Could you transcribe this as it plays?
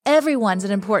Everyone's an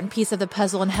important piece of the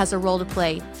puzzle and has a role to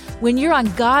play. When you're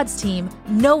on God's team,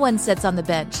 no one sits on the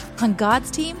bench. On God's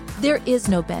team, there is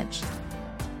no bench.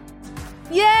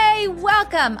 Yay!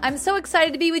 Welcome! I'm so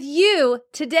excited to be with you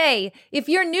today. If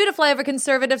you're new to Flyover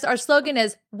Conservatives, our slogan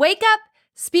is wake up,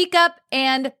 speak up,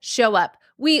 and show up.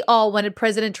 We all wanted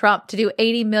President Trump to do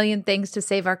 80 million things to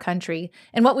save our country.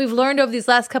 And what we've learned over these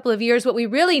last couple of years, what we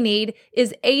really need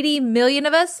is 80 million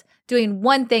of us doing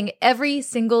one thing every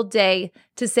single day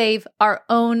to save our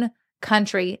own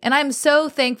country. And I'm so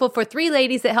thankful for three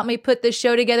ladies that helped me put this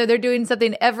show together. They're doing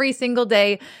something every single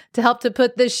day to help to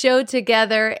put this show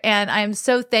together. And I'm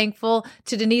so thankful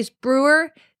to Denise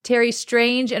Brewer, Terry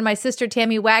Strange, and my sister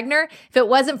Tammy Wagner. If it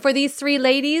wasn't for these three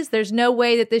ladies, there's no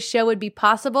way that this show would be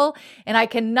possible. And I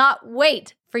cannot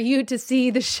wait for you to see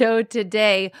the show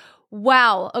today.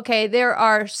 Wow. Okay. There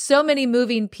are so many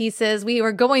moving pieces. We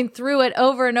were going through it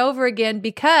over and over again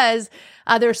because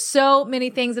there's so many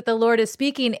things that the Lord is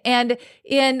speaking and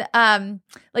in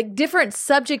like different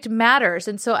subject matters.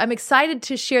 And so I'm excited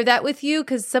to share that with you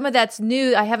because some of that's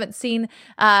new. I haven't seen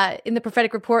in the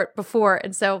prophetic report before.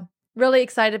 And so really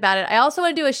excited about it. I also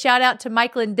want to do a shout out to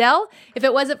Mike Lindell. If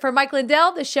it wasn't for Mike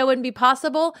Lindell, the show wouldn't be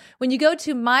possible. When you go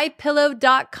to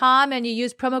mypillow.com and you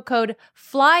use promo code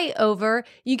FLYOVER,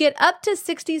 you get up to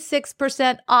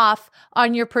 66% off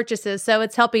on your purchases. So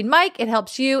it's helping Mike, it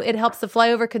helps you, it helps the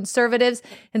Flyover Conservatives.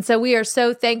 And so we are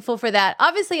so thankful for that.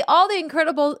 Obviously, all the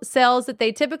incredible sales that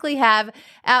they typically have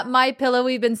at MyPillow,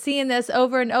 we've been seeing this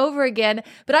over and over again.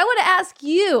 But I want to ask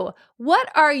you, what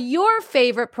are your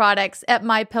favorite products at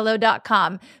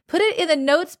mypillow.com? Put it in the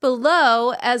notes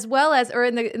below as well as, or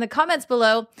in the comments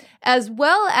below, as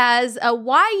well as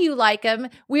why you like them.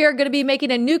 We are going to be making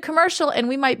a new commercial and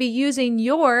we might be using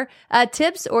your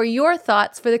tips or your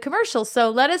thoughts for the commercial.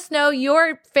 So let us know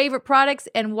your favorite products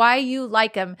and why you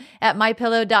like them at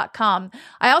mypillow.com.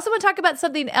 I also want to talk about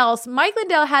something else. Mike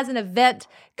Lindell has an event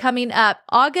coming up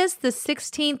August the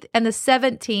 16th and the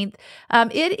 17th.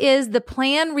 It is the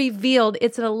Plan Revealed.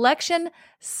 It's an election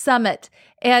summit.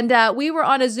 And we were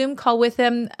on a Zoom call with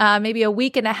him maybe a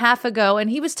week and a half ago, and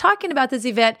he was talking about this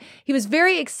event. He was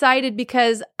very excited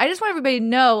because I just want everybody to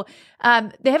know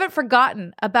they haven't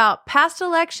forgotten about past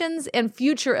elections and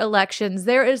future elections.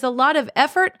 There is a lot of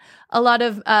effort, a lot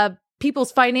of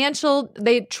people's financial,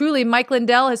 Mike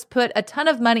Lindell has put a ton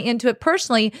of money into it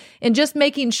personally in just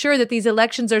making sure that these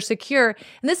elections are secure.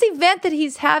 And this event that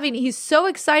he's having, he's so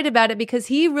excited about it because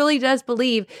he really does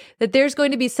believe that there's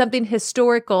going to be something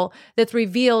historical that's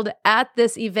revealed at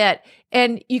this event.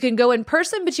 And you can go in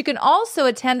person, but you can also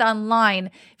attend online.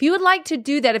 If you would like to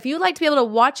do that, if you would like to be able to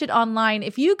watch it online,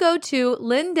 if you go to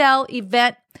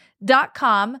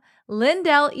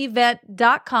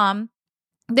lindellevent.com,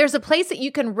 there's a place that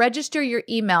you can register your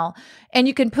email and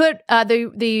you can put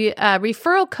the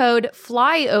referral code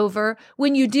FLYOVER.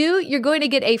 When you do, you're going to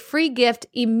get a free gift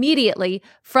immediately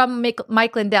from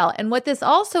Mike Lindell. And what this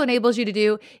also enables you to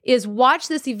do is watch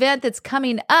this event that's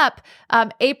coming up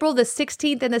April the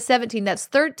 16th and the 17th. That's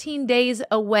 13 days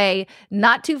away,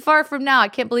 not too far from now. I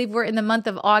can't believe we're in the month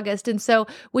of August. And so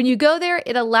when you go there,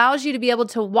 it allows you to be able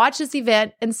to watch this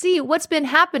event and see what's been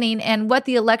happening and what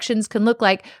the elections can look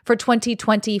like for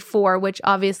 2024, which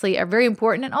obviously are very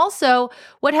important. And also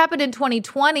what happened in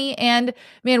 2020. And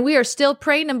man, we are still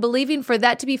praying and believing for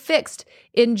that to be fixed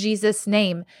in Jesus'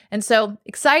 name. And so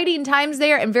exciting times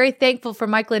there, and very thankful for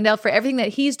Mike Lindell for everything that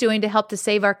he's doing to help to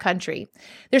save our country.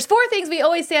 There's 4 things we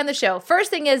always say on the show.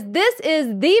 First thing is, this is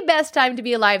the best time to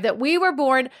be alive, that we were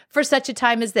born for such a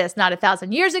time as this. Not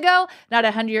 1,000 years ago, not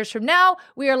 100 years from now.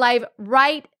 We are alive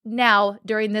right now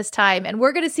during this time. And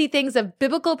we're going to see things of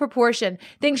biblical proportion,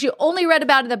 things you only read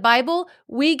about in the Bible,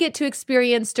 we get to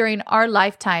experience during our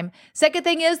lifetime. Second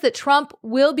thing is that Trump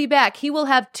will be back. He will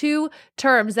have 2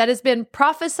 terms. That has been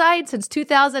prophesied since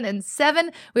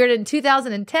 2007. We heard it in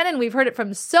 2010, and we've heard it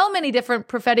from so many different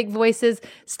prophetic voices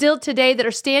still today that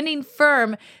are standing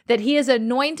firm that he is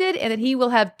anointed and that he will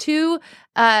have 2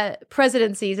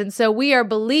 presidencies. And so we are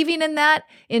believing in that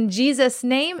in Jesus'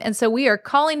 name. And so we are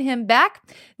calling him back.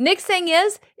 Next thing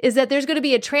is that there's going to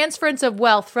be a transference of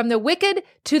wealth from the wicked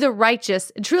to the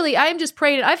righteous. And truly, I am just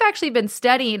praying. I've actually been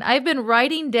studying. I've been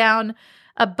writing down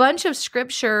a bunch of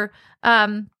scripture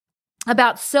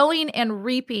about sowing and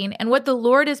reaping and what the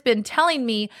Lord has been telling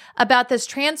me about this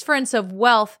transference of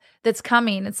wealth that's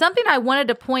coming. And something I wanted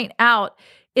to point out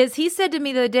is he said to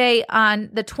me the other day on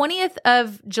the 20th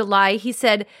of July, he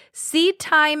said, seed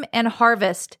time and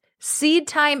harvest Seed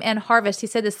time and harvest. He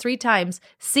said this 3 times.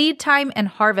 Seed time and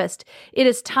harvest. It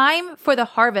is time for the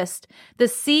harvest. The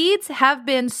seeds have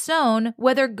been sown,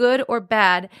 whether good or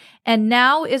bad, and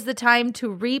now is the time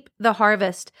to reap the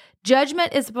harvest.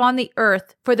 Judgment is upon the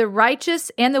earth for the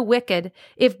righteous and the wicked.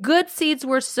 If good seeds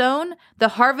were sown, the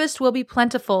harvest will be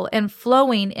plentiful and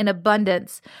flowing in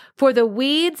abundance. For the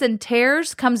weeds and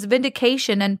tares comes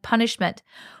vindication and punishment.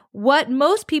 What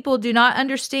most people do not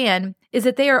understand is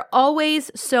that they are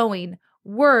always sowing.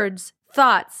 Words,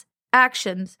 thoughts,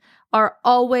 actions are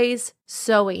always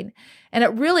sowing. And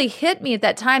it really hit me at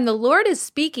that time. The Lord is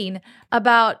speaking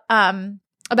about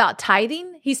tithing.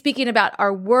 He's speaking about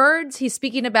our words. He's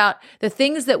speaking about the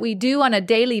things that we do on a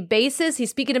daily basis. He's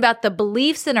speaking about the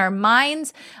beliefs in our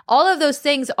minds. All of those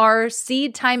things are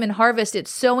seed time and harvest.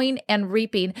 It's sowing and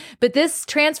reaping. But this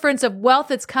transference of wealth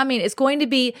that's coming is going to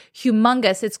be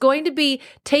humongous. It's going to be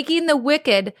taking the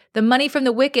wicked, the money from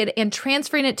the wicked, and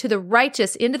transferring it to the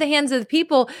righteous into the hands of the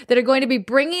people that are going to be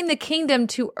bringing the kingdom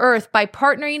to earth by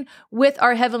partnering with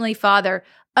our Heavenly Father.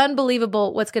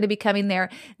 Unbelievable what's going to be coming there.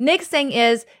 Next thing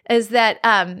is that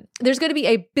there's going to be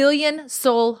 1 billion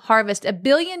soul harvest. 1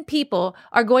 billion people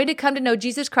are going to come to know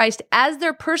Jesus Christ as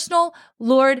their personal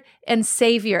Lord and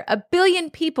Savior. 1 billion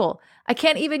people. I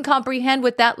can't even comprehend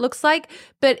what that looks like,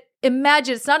 but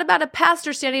imagine, it's not about a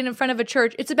pastor standing in front of a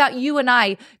church. It's about you and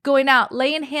I going out,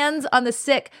 laying hands on the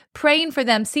sick, praying for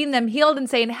them, seeing them healed, and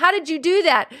saying, how did you do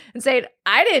that? And saying,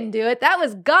 I didn't do it. That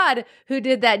was God who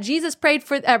did that. Jesus paid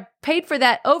for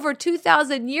that over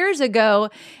 2,000 years ago,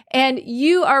 and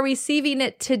you are receiving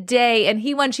it today, and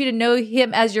He wants you to know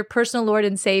Him as your personal Lord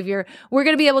and Savior. We're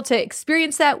going to be able to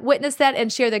experience that, witness that,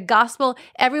 and share the gospel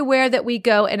everywhere that we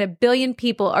go, and 1 billion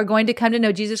people are going to come to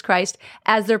know Jesus Christ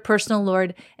as their personal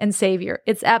Lord and Savior.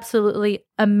 It's absolutely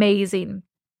amazing.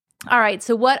 All right,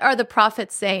 so what are the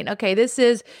prophets saying? Okay, this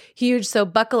is huge, so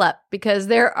buckle up because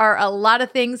there are a lot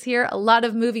of things here, a lot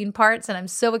of moving parts, and I'm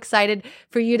so excited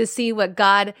for you to see what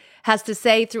God has to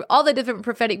say through all the different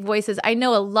prophetic voices. I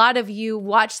know a lot of you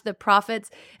watch the prophets,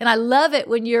 and I love it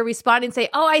when you're responding and say,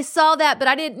 oh, I saw that, but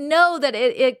I didn't know that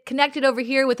it connected over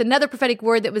here with another prophetic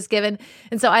word that was given.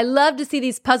 And so I love to see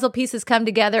these puzzle pieces come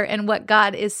together and what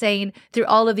God is saying through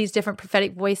all of these different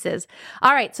prophetic voices.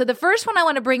 All right, so the first one I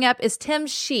want to bring up is Tim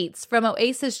Sheets from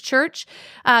Oasis Church.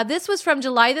 This was from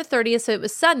July the 30th, so it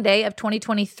was Sunday of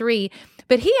 2023.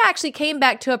 But he actually came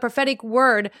back to a prophetic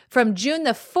word from June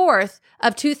the 4th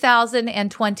of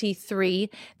 2023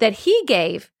 that he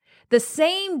gave. The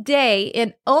same day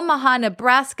in Omaha,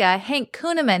 Nebraska, Hank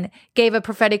Kuhneman gave a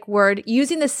prophetic word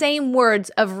using the same words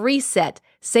of reset.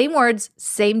 Same words,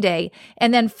 same day.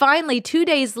 And then finally, 2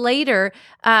 days later,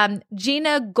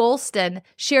 Gina Golston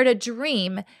shared a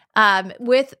dream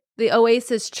with the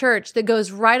Oasis Church that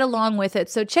goes right along with it.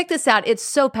 So check this out. It's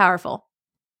so powerful.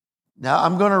 Now,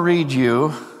 I'm going to read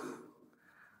you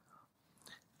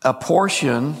a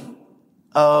portion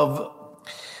of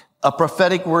a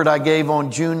prophetic word I gave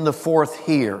on June the 4th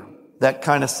here that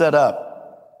kind of set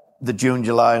up the June,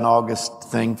 July, and August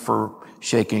thing for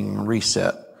shaking and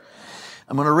reset.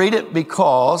 I'm going to read it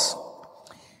because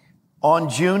on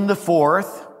June the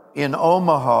 4th in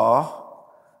Omaha,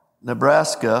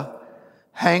 Nebraska,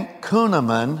 Hank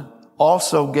Kuhneman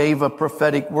also gave a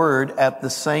prophetic word at the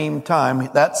same time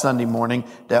that Sunday morning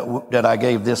that I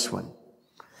gave this one.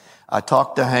 I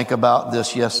talked to Hank about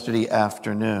this yesterday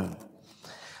afternoon.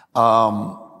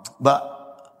 But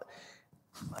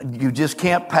you just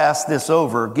can't pass this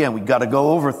over. Again, we've got to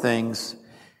go over things,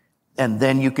 and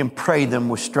then you can pray them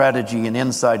with strategy and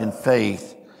insight and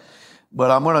faith.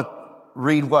 But I'm going to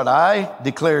read what I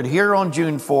declared here on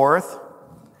June 4th.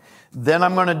 Then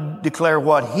I'm going to declare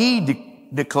what he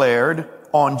declared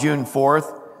on June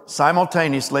 4th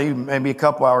simultaneously, maybe a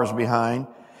couple hours behind.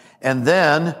 And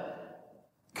then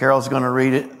Carol's going to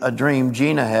read a dream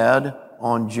Gina had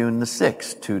on June the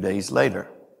 6th, 2 days later.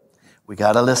 We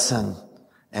got to listen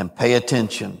and pay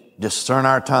attention, discern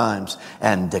our times,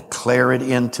 and declare it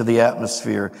into the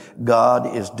atmosphere.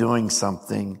 God is doing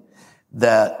something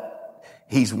that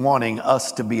He's wanting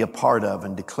us to be a part of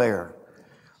and declare.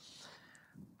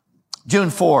 June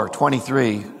 4,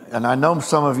 23, and I know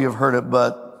some of you have heard it,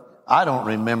 but I don't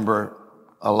remember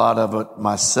a lot of it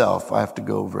myself. I have to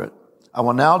go over it. I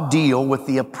will now deal with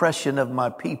the oppression of my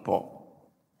people.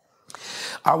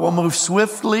 I will move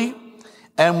swiftly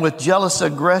and with jealous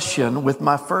aggression with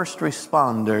my first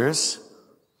responders,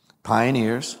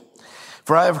 pioneers,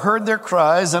 for I have heard their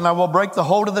cries, and I will break the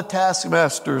hold of the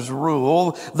taskmaster's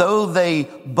rule. Though they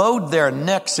bowed their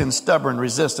necks in stubborn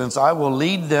resistance, I will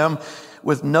lead them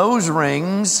with nose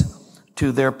rings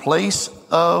to their place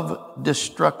of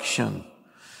destruction.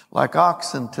 like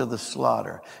oxen to the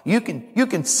slaughter. You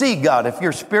can see God. If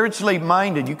you're spiritually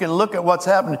minded, you can look at what's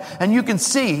happening and you can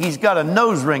see He's got a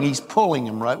nose ring. He's pulling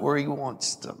them right where He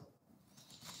wants them.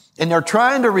 And they're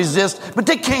trying to resist, but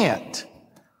they can't.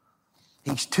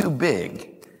 He's too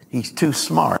big. He's too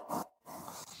smart.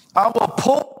 I will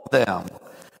pull them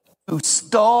to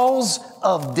stalls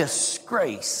of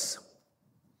disgrace.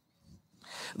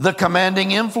 The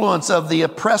commanding influence of the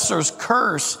oppressor's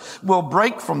curse will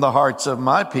break from the hearts of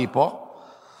my people.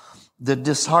 The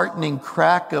disheartening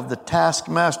crack of the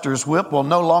taskmaster's whip will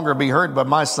no longer be heard by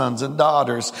my sons and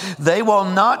daughters. They will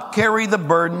not carry the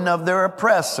burden of their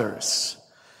oppressors.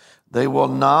 They will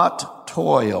not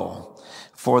toil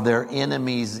for their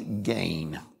enemies'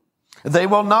 gain. They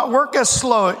will not work as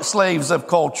slaves of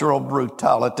cultural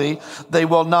brutality. They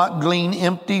will not glean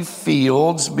empty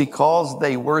fields because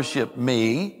they worship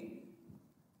me.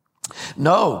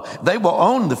 No, they will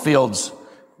own the fields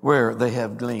where they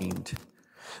have gleaned.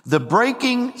 The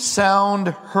breaking sound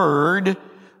heard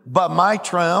by my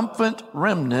triumphant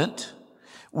remnant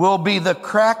will be the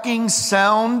cracking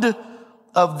sound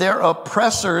of their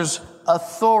oppressor's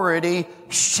authority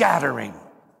shattering.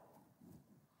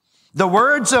 The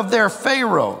words of their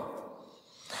Pharaoh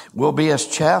will be as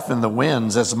chaff in the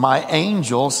winds, as my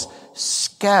angels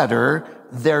scatter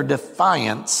their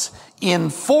defiance,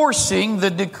 enforcing the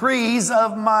decrees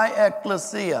of my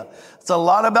ecclesia. It's a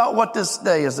lot about what this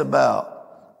day is about.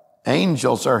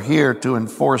 Angels are here to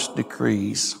enforce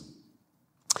decrees.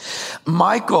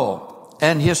 Michael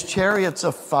and his chariots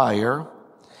of fire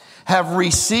have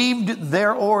received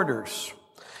their orders.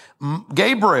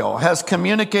 Gabriel has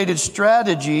communicated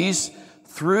strategies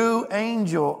through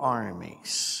angel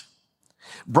armies.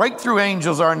 Breakthrough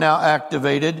angels are now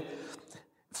activated.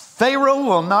 Pharaoh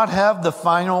will not have the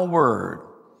final word.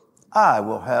 I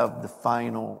will have the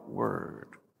final word.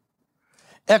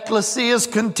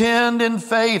 Ecclesias, contend in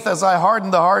faith as I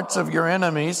harden the hearts of your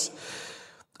enemies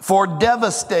for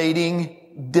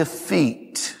devastating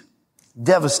defeat.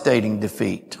 Devastating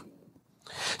defeat.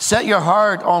 Set your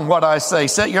heart on what I say.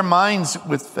 Set your minds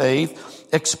with faith,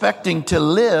 expecting to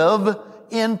live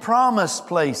in promised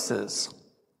places.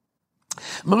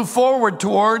 Move forward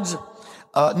towards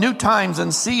new times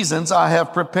and seasons I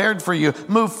have prepared for you.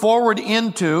 Move forward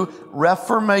into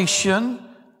reformation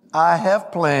I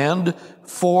have planned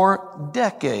for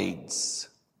decades.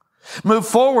 Move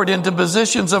forward into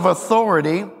positions of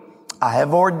authority I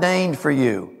have ordained for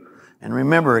you. And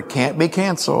remember, it can't be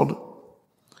canceled.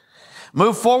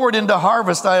 Move forward into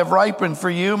harvest I have ripened for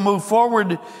you. Move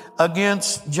forward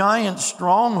against giant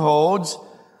strongholds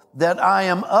that I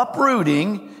am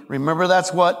uprooting. Remember,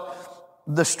 that's what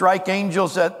the strike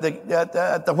angels at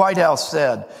the White House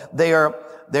said. They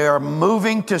are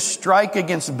moving to strike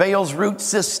against Baal's root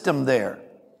system there,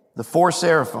 the four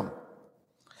seraphim.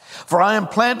 For I am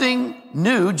planting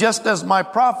new, just as my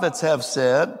prophets have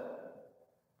said.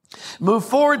 Move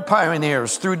forward,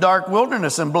 pioneers, through dark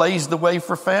wilderness and blaze the way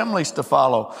for families to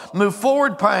follow. Move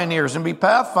forward, pioneers, and be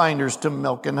pathfinders to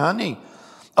milk and honey.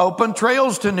 Open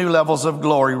trails to new levels of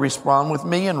glory. Respond with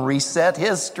me and reset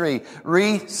history.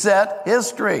 Reset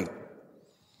history.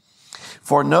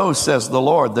 For know, says the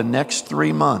Lord, the next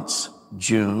 3 months,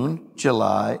 June,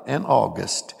 July, and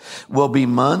August, will be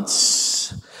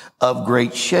months of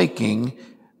great shaking,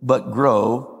 but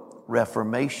grow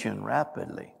reformation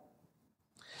rapidly.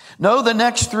 No, the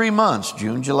next 3 months,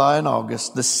 June, July, and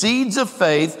August, the seeds of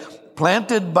faith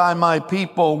planted by my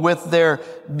people with their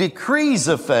decrees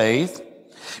of faith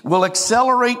will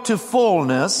accelerate to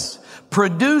fullness,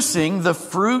 producing the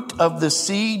fruit of the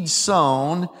seed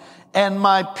sown, and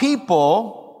my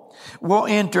people will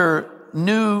enter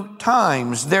new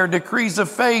times. Their decrees of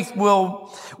faith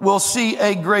will see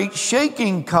a great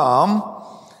shaking come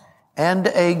and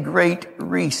a great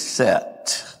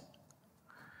reset.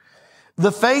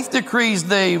 The faith decrees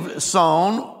they've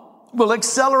sown will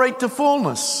accelerate to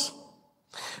fullness,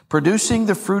 producing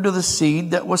the fruit of the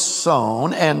seed that was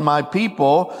sown, and my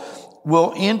people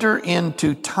will enter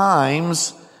into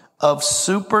times of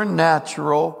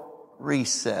supernatural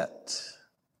reset.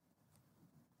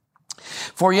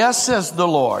 For yes, says the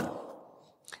Lord,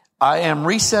 I am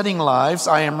resetting lives.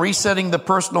 I am resetting the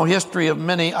personal history of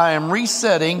many. I am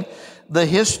resetting the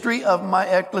history of my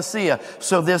ecclesia.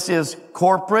 So this is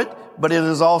corporate, but it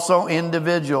is also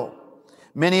individual.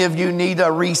 Many of you need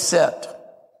a reset.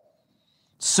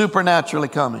 Supernaturally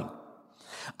coming.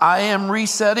 I am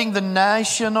resetting the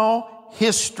national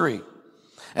history,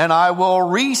 and I will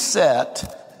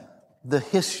reset the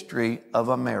history of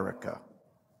America.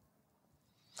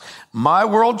 My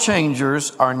world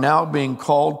changers are now being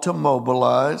called to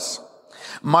mobilize.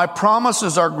 My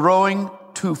promises are growing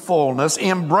to fullness.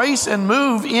 Embrace and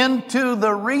move into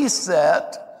the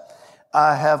reset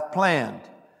I have planned.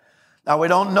 Now, we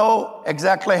don't know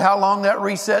exactly how long that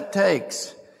reset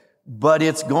takes, but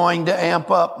it's going to amp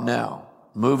up now.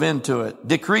 Move into it.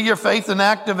 Decree your faith and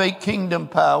activate kingdom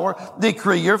power.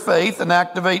 Decree your faith and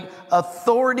activate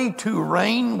authority to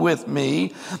reign with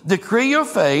me. Decree your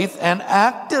faith and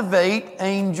activate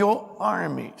angel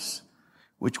armies,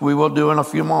 which we will do in a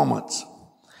few moments.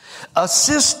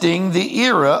 Assisting the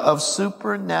era of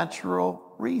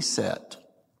supernatural reset.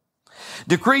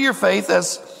 Decree your faith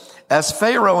as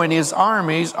Pharaoh and his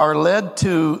armies are led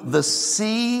to the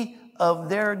sea of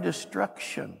their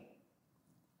destruction.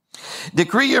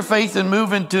 Decree your faith and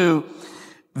move into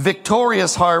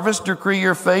victorious harvest. Decree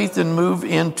your faith and move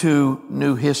into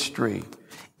new history.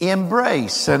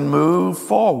 Embrace and move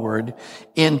forward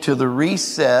into the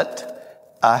reset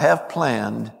I have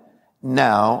planned,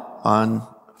 now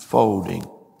unfolding.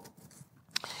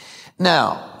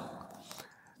 Now,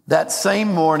 that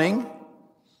same morning,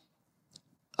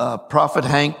 Prophet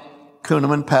Hank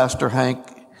Kuhneman, Pastor Hank,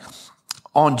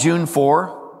 on June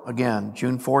 4,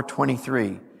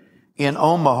 23, in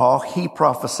Omaha, he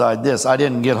prophesied this. I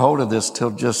didn't get hold of this till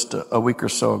just a week or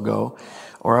so ago,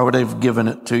 or I would have given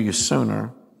it to you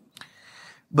sooner.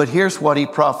 But here's what he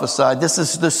prophesied. This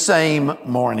is the same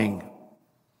morning.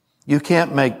 You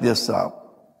can't make this up.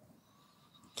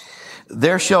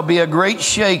 There shall be a great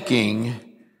shaking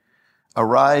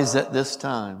arise at this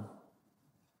time.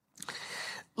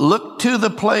 Look to the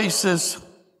places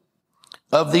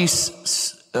of these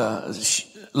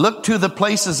Look to the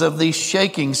places of these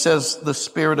shakings, says the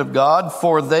Spirit of God,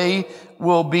 for they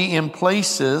will be in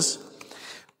places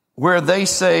where they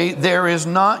say there is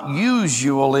not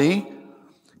usually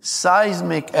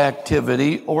seismic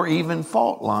activity or even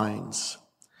fault lines.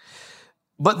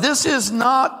 But this is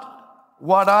not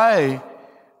what I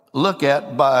look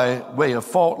at by way of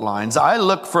fault lines. I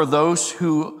look for those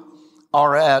who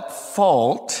are at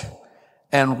fault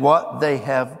and what they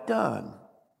have done,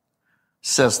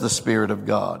 says the Spirit of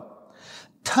God.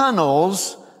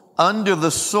 Tunnels under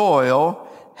the soil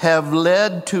have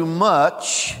led to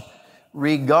much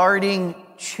regarding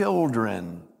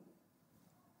children.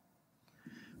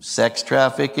 Sex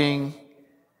trafficking.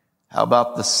 How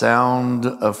about the Sound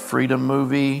of Freedom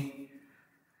movie?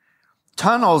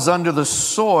 Tunnels under the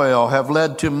soil have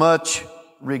led to much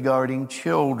regarding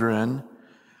children.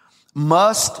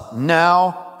 Must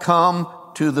now come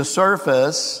to the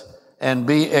surface and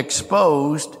be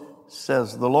exposed,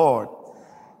 says the Lord.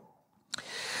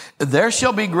 There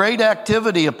shall be great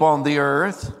activity upon the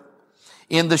earth,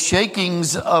 in the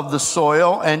shakings of the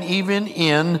soil, and even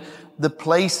in the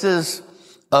places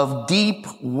of deep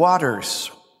waters.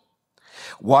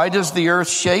 Why does the earth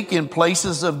shake in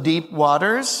places of deep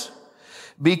waters?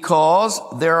 Because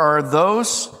there are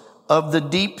those of the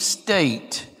deep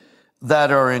state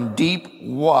that are in deep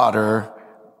water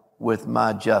with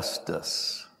my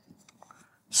justice,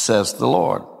 says the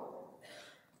Lord.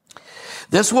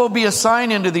 This will be a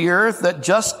sign into the earth that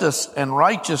justice and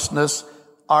righteousness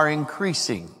are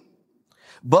increasing.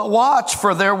 But watch,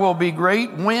 for there will be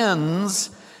great winds,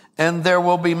 and there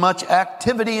will be much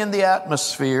activity in the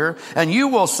atmosphere. And you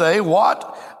will say,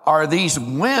 what are these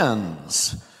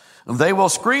winds? And they will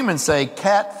scream and say,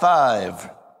 Cat 5.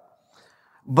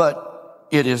 But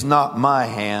it is not my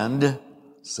hand,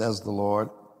 says the Lord.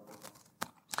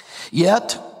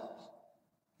 Yet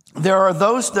there are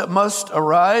those that must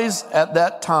arise at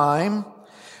that time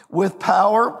with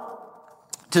power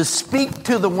to speak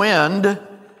to the wind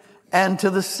and to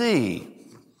the sea.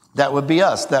 That would be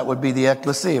us. That would be the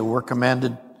ecclesia. We're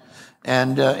commanded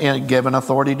and given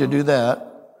authority to do that.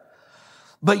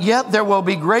 But yet there will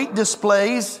be great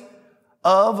displays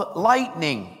of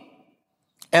lightning.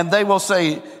 And they will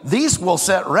say, these will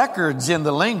set records in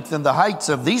the length and the heights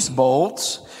of these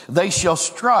bolts. They shall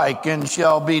strike and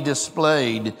shall be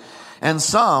displayed. And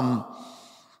some,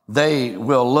 they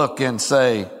will look and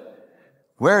say,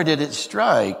 where did it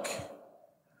strike?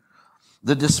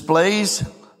 The displays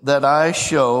that I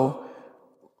show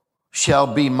shall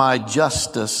be my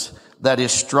justice that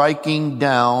is striking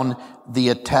down the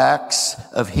attacks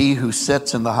of he who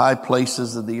sits in the high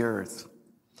places of the earth.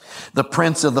 The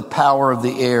prince of the power of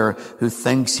the air who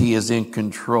thinks he is in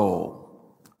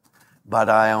control, but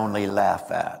I only laugh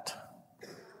at.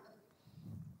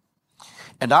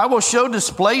 And I will show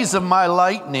displays of my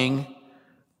lightning,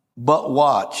 but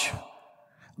watch.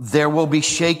 There will be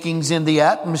shakings in the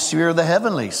atmosphere of the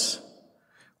heavenlies,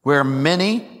 where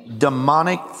many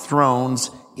demonic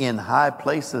thrones in high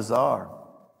places are.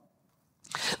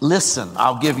 Listen,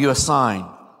 I'll give you a sign.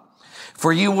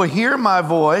 For you will hear my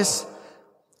voice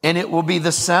and it will be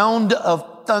the sound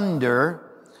of thunder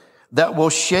that will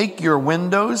shake your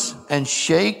windows and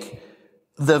shake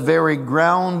the very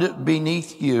ground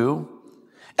beneath you.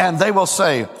 And they will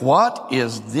say, what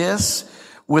is this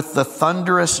with the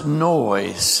thunderous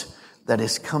noise that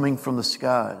is coming from the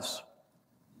skies?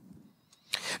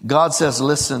 God says,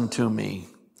 listen to me,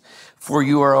 for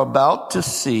you are about to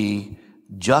see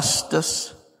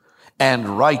justice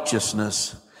and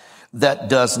righteousness that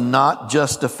does not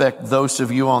just affect those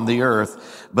of you on the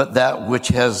earth, but that which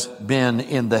has been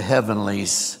in the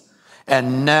heavenlies.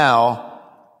 And now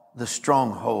the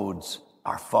strongholds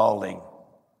are falling.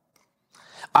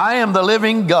 I am the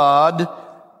living God.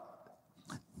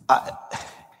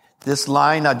 This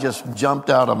line, I just jumped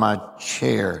out of my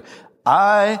chair.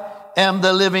 I am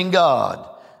the living God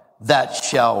that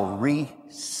shall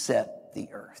reset the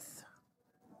earth.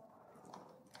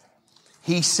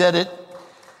 He said it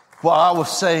while I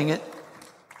was saying it.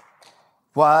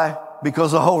 Why?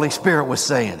 Because the Holy Spirit was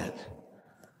saying it.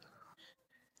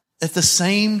 At the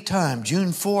same time, June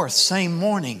 4th, same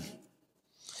morning,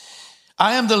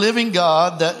 I am the living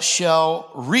God that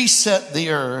shall reset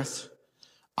the earth.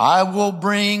 I will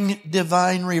bring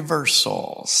divine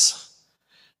reversals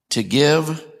to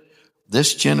give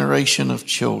this generation of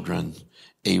children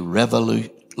a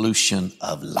revolution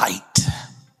of light.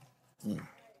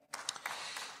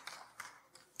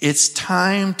 It's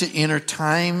time to enter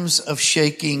times of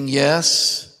shaking,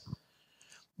 yes,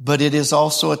 but it is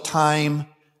also a time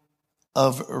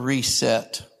of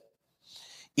reset.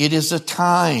 It is a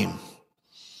time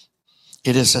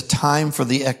for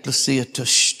the ecclesia to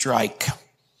strike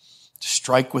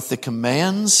with the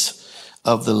commands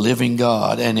of the living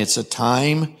God. And it's a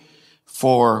time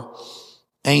for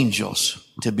angels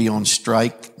to be on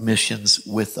strike missions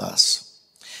with us.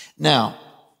 Now,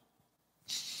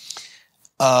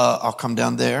 I'll come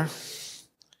down there.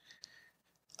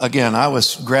 Again, I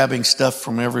was grabbing stuff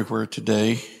from everywhere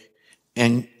today,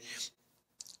 and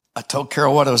I told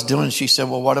Carol what I was doing. She said,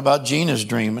 well, what about Gina's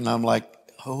dream? And I'm like,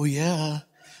 oh yeah.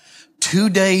 2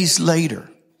 days later,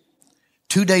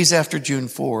 2 days after June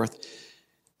 4th,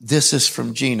 this is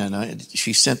from Gina. And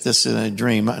she sent this in a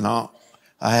dream, and I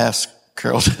asked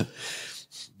Carol to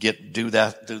do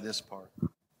this part.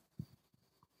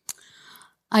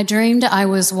 I dreamed I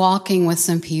was walking with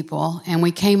some people, and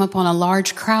we came upon a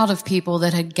large crowd of people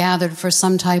that had gathered for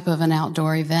some type of an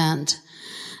outdoor event.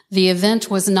 The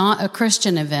event was not a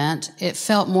Christian event. It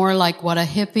felt more like what a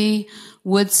hippie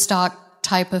Woodstock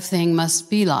type of thing must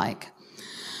be like.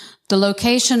 The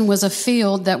location was a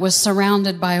field that was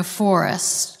surrounded by a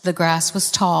forest. The grass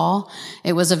was tall.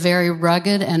 It was a very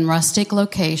rugged and rustic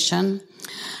location.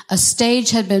 A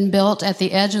stage had been built at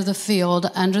the edge of the field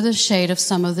under the shade of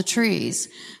some of the trees.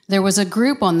 There was a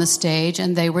group on the stage,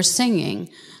 and they were singing.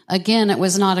 Again, it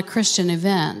was not a Christian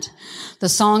event. The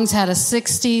songs had a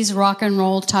 60s rock and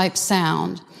roll type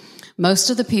sound. Most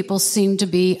of the people seemed to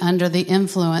be under the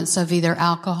influence of either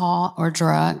alcohol or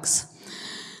drugs.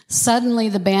 Suddenly,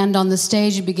 the band on the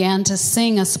stage began to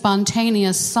sing a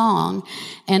spontaneous song,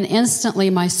 and instantly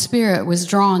my spirit was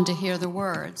drawn to hear the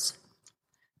words.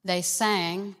 They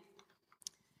sang,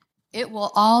 "It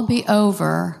will all be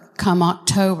over come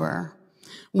October,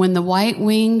 when the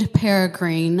white-winged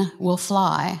peregrine will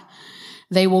fly.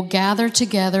 They will gather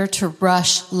together to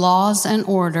rush laws and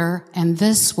order, and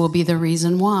this will be the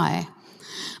reason why.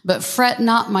 But fret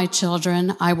not, my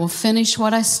children, I will finish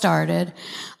what I started.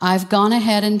 I've gone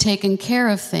ahead and taken care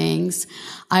of things.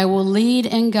 I will lead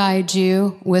and guide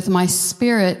you with my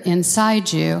spirit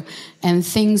inside you, and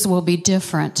things will be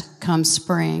different come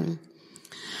spring."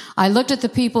 I looked at the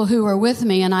people who were with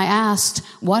me and I asked,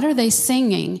 what are they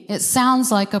singing? It sounds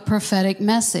like a prophetic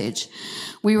message.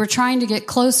 We were trying to get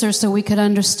closer so we could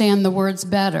understand the words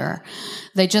better.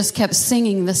 They just kept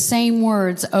singing the same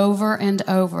words over and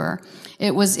over.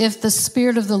 It was if the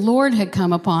Spirit of the Lord had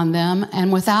come upon them,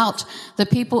 and without the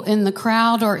people in the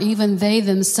crowd or even they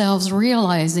themselves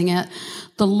realizing it,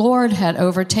 the Lord had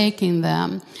overtaken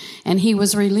them, and he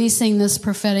was releasing this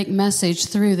prophetic message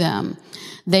through them.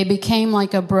 They became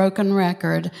like a broken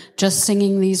record, just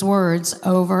singing these words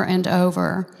over and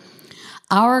over.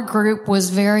 Our group was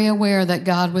very aware that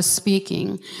God was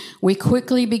speaking. We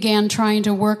quickly began trying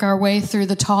to work our way through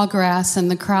the tall grass and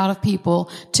the crowd of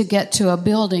people to get to a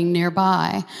building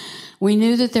nearby. We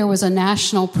knew that there was a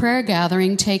national prayer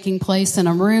gathering taking place in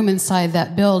a room inside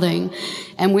that building,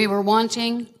 and we were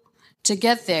wanting to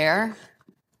get there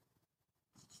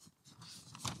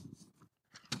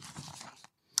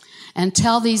and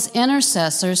tell these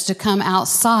intercessors to come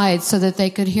outside so that they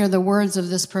could hear the words of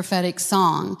this prophetic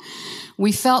song.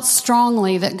 We felt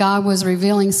strongly that God was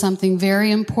revealing something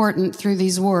very important through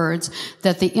these words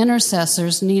that the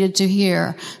intercessors needed to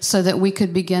hear so that we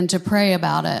could begin to pray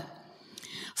about it.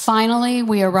 Finally,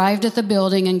 we arrived at the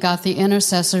building and got the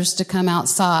intercessors to come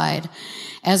outside.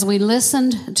 As we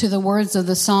listened to the words of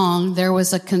the song, there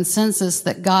was a consensus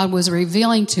that God was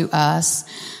revealing to us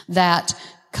that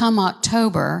come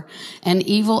October, an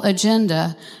evil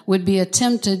agenda would be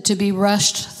attempted to be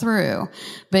rushed through,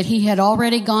 but he had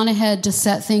already gone ahead to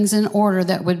set things in order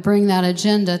that would bring that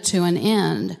agenda to an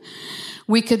end.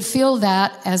 We could feel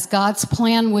that as God's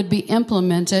plan would be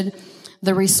implemented,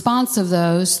 the response of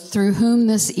those through whom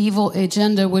this evil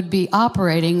agenda would be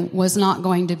operating was not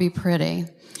going to be pretty.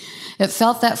 It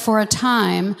felt that for a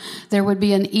time there would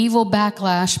be an evil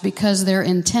backlash because their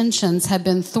intentions had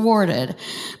been thwarted.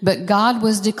 But God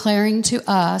was declaring to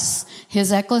us,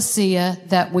 his ecclesia,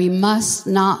 that we must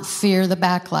not fear the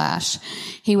backlash.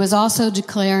 He was also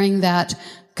declaring that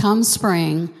come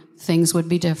spring, things would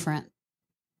be different.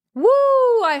 Woo!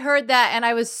 I heard that and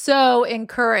I was so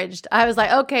encouraged. I was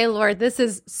like, okay, Lord, this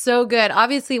is so good.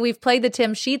 Obviously, we've played the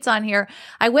Tim Sheets on here.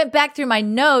 I went back through my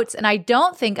notes and I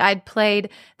don't think I'd played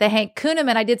the Hank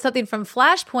Kuhneman. I did something from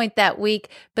Flashpoint that week,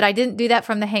 but I didn't do that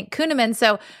from the Hank Kuhneman.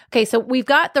 So we've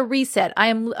got the reset. I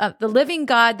am the living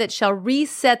God that shall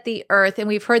reset the earth. And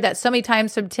we've heard that so many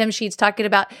times from Tim Sheets talking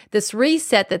about this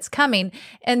reset that's coming.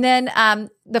 And then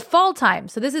the fall time.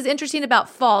 So this is interesting about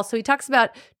fall. So he talks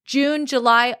about June,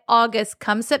 July, August,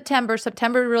 come September.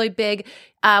 September really big.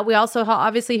 We also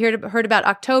obviously heard about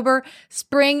October.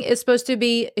 Spring is supposed to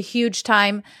be a huge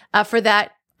time for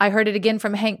that. I heard it again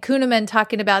from Hank Kuhneman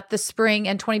talking about the spring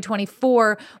and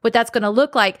 2024, what that's going to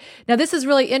look like. Now, this is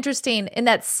really interesting. In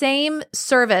that same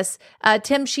service,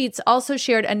 Tim Sheets also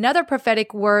shared another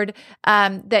prophetic word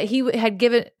that he had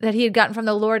gotten from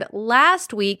the Lord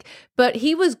last week, but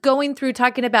he was going through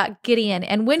talking about Gideon.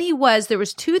 And when there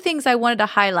was two things I wanted to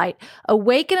highlight: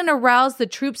 awaken and arouse the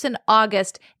troops in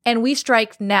August, and we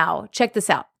strike now. Check this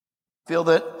out. I feel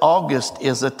that August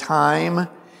is a time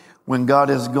when God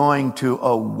is going to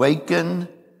awaken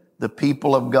the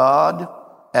people of God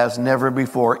as never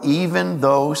before, even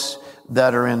those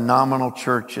that are in nominal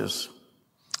churches.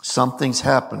 Something's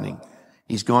happening.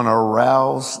 He's going to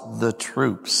arouse the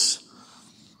troops.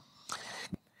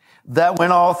 That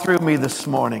went all through me this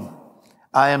morning.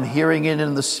 I am hearing it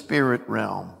in the spirit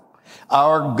realm.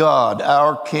 Our God,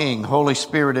 our King, Holy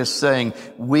Spirit is saying,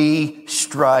 we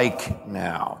strike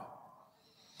now.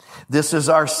 This is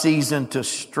our season to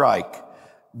strike.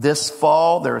 This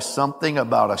fall, there's something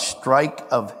about a strike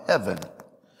of heaven.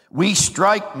 We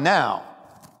strike now.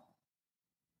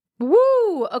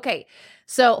 Woo! Okay.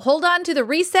 So hold on to the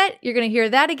reset. You're going to hear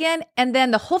that again. And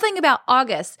then the whole thing about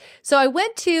August. So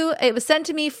it was sent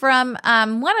to me from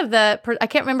I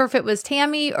can't remember if it was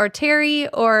Tammy or Terry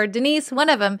or Denise, one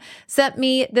of them sent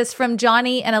me this from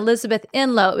Johnny and Elizabeth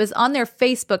Inlow. It was on their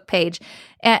Facebook page.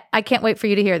 And I can't wait for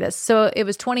you to hear this. So it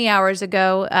was 20 hours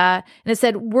ago, and it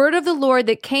said, "Word of the Lord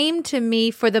that came to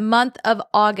me for the month of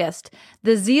August.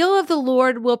 The zeal of the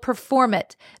Lord will perform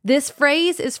it." This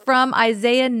phrase is from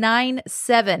Isaiah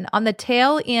 9:7, on the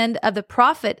tail end of the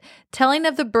prophet telling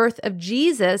of the birth of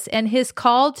Jesus and his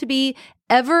call to be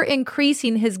ever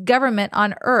increasing his government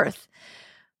on earth.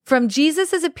 From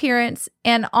Jesus' appearance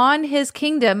and on his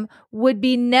kingdom would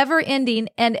be never ending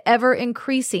and ever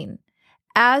increasing.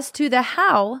 As to the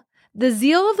how, the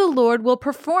zeal of the Lord will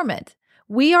perform it.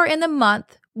 We are in the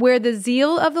month where the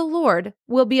zeal of the Lord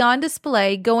will be on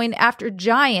display, going after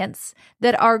giants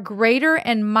that are greater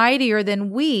and mightier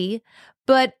than we,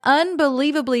 but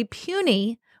unbelievably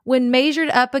puny when measured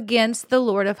up against the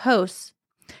Lord of hosts.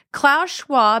 Klaus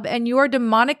Schwab and your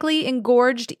demonically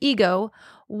engorged ego,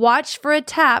 watch for a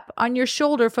tap on your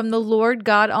shoulder from the Lord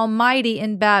God Almighty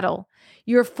in battle.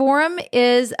 Your forum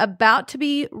is about to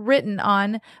be written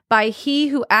on by he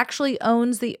who actually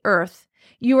owns the earth.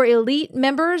 Your elite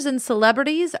members and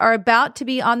celebrities are about to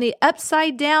be on the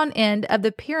upside down end of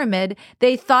the pyramid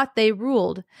they thought they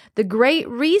ruled. The great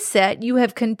reset you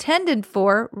have contended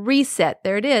for, reset,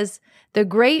 there it is. The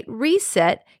great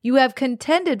reset you have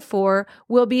contended for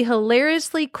will be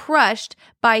hilariously crushed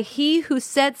by he who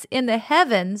sits in the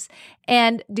heavens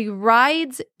and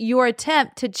derides your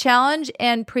attempt to challenge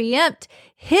and preempt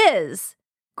his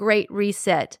great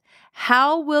reset.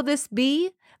 How will this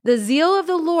be? The zeal of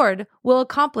the Lord will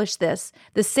accomplish this.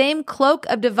 The same cloak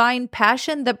of divine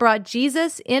passion that brought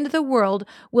Jesus into the world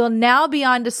will now be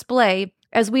on display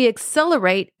as we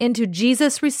accelerate into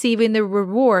Jesus receiving the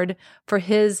reward for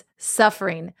his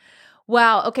suffering.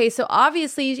 Wow. Okay. So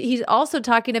obviously he's also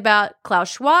talking about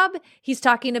Klaus Schwab. He's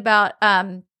talking about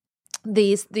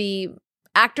the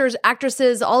actors,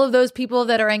 actresses, all of those people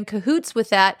that are in cahoots with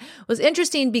that. Was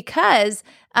interesting because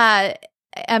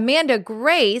Amanda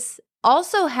Grace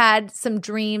also had some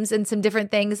dreams and some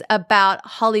different things about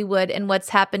Hollywood and what's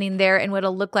happening there and what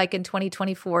it'll look like in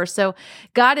 2024. So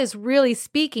God is really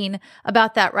speaking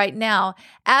about that right now.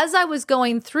 As I was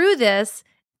going through this,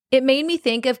 it made me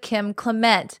think of Kim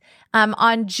Clement.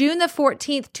 On June the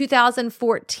 14th,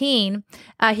 2014,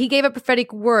 he gave a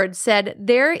prophetic word, said,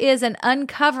 "There is an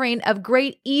uncovering of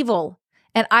great evil,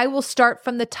 and I will start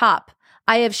from the top.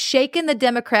 I have shaken the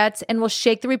Democrats and will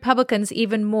shake the Republicans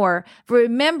even more.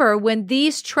 Remember, when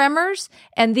these tremors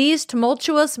and these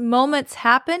tumultuous moments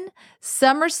happen,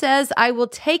 summer says, I will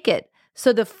take it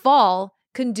so the fall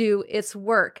can do its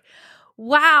work."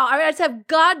 Wow. I just have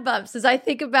God bumps as I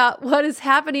think about what is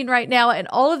happening right now and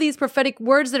all of these prophetic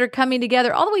words that are coming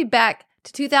together all the way back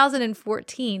to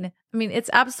 2014. I mean,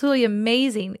 it's absolutely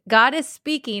amazing. God is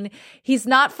speaking. He's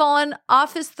not fallen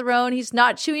off his throne. He's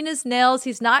not chewing his nails.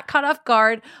 He's not caught off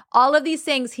guard. All of these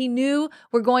things he knew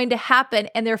were going to happen,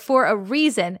 and they're for a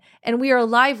reason. And we are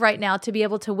alive right now to be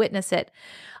able to witness it.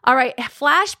 All right,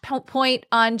 flashpoint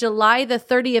on July the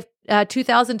 30th,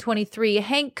 2023.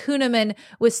 Hank Kuhneman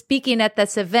was speaking at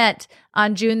this event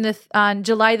on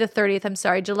July the 30th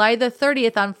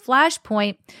on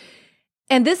Flashpoint.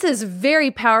 And this is very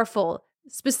powerful.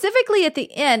 Specifically at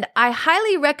the end, I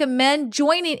highly recommend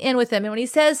joining in with him. And when he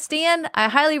says stand, I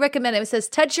highly recommend it. When he says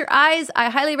touch your eyes, I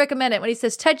highly recommend it. When he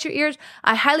says touch your ears,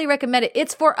 I highly recommend it.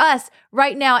 It's for us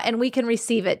right now, and we can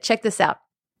receive it. Check this out.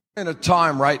 In a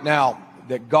time right now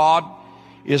that God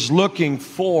is looking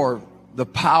for the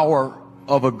power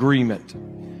of agreement.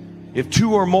 If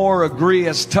two or more agree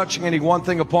as touching any one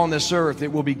thing upon this earth,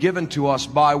 it will be given to us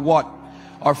by what?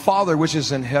 Our Father which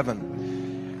is in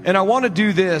heaven. And I want to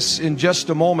do this in just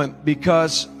a moment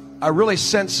because I really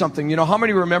sense something. You know, how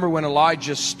many remember when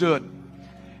Elijah stood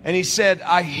and he said,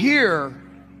 I hear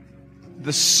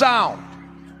the sound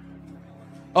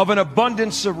of an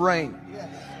abundance of rain.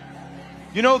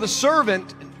 You know, the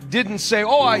servant didn't say,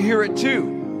 oh, I hear it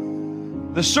too.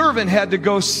 The servant had to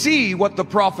go see what the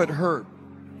prophet heard.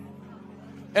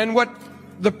 And what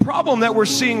the problem that we're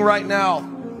seeing right now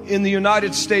in the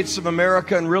United States of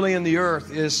America and really in the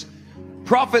earth is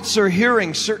prophets are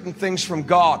hearing certain things from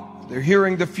God. They're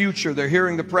hearing the future. They're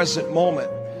hearing the present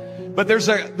moment. But there's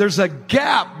a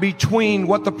gap between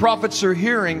what the prophets are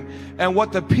hearing and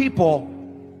what the people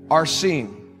are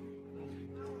seeing.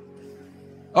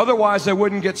 Otherwise, I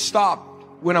wouldn't get stopped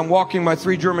when I'm walking my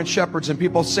 3 German shepherds and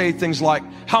people say things like,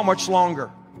 how much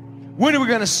longer? When are we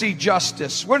going to see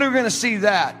justice? When are we going to see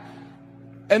that?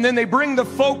 And then they bring the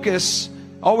focus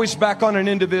always back on an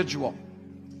individual.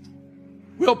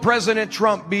 Will President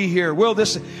Trump be here? Will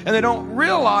this? And they don't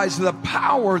realize the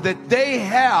power that they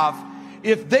have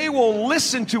if they will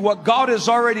listen to what God has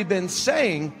already been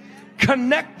saying,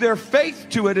 connect their faith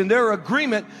to it and their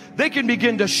agreement, they can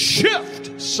begin to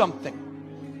shift something.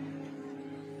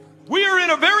 We are in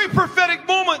a very prophetic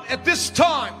moment at this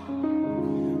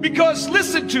time because,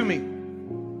 listen to me,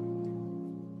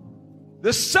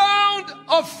 the sound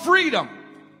of freedom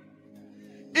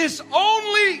is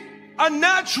only a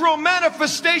natural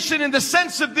manifestation in the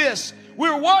sense of this.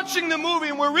 We're watching the movie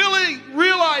and we're really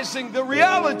realizing the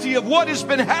reality of what has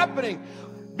been happening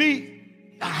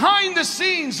behind the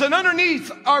scenes and underneath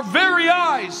our very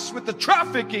eyes with the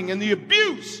trafficking and the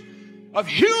abuse of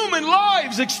human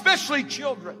lives, especially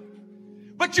children.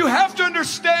 But you have to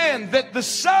understand that the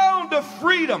sound of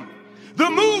freedom,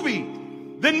 the movie,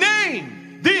 the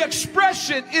name, the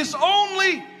expression is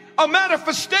only a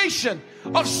manifestation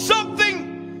of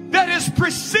something that has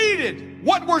preceded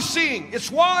what we're seeing.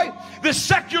 It's why the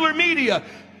secular media,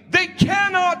 they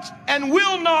cannot and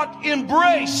will not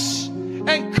embrace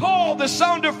and call the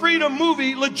Sound of Freedom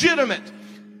movie legitimate.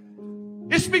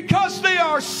 It's because they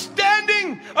are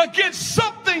standing against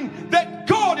something that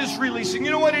God is releasing. You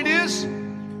know what it is?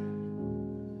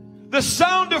 The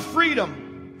sound of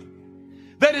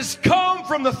freedom that has come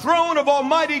from the throne of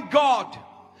Almighty God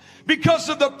because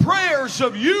of the prayers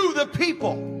of you, the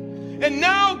people. And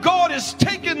now God has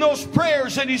taken those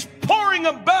prayers and He's pouring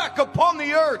them back upon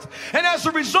the earth. And as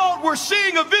a result, we're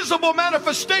seeing a visible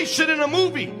manifestation in a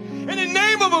movie. In the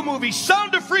name of a movie,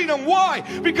 Sound of Freedom. Why?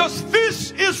 Because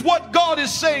this is what God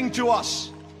is saying to us.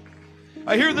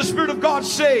 I hear the Spirit of God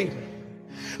say,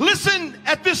 listen,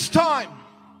 at this time,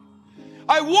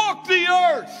 I walk the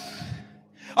earth.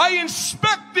 I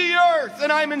inspect the earth,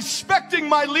 and I'm inspecting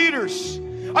my leaders.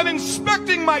 I'm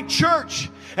inspecting my church.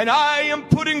 And I am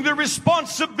putting the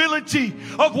responsibility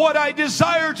of what I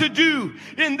desire to do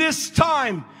in this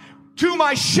time to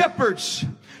my shepherds,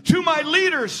 to my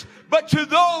leaders, but to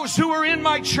those who are in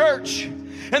my church.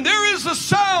 And there is a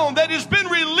sound that has been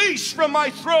released from my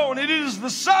throne. It is the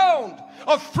sound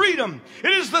of freedom.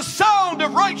 It is the sound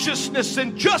of righteousness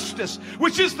and justice,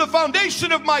 which is the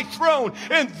foundation of my throne.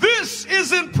 And this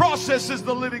is in process, as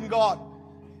the living God.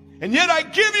 And yet I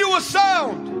give you a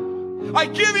sound. I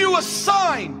give you a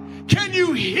sign. Can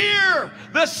you hear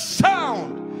the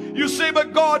sound? You say,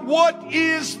 but God, what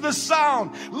is the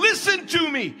sound? Listen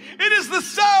to me. It is the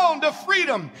sound of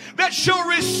freedom that shall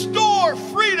restore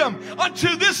freedom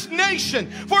unto this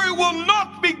nation. For it will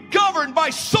not be governed by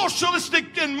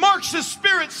socialistic and Marxist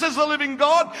spirits, says the living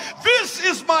God. This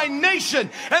is my nation,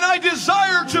 and I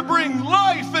desire to bring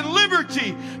life and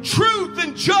liberty, truth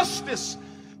and justice.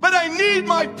 But I need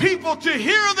my people to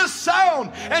hear the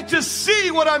sound and to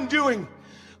see what I'm doing.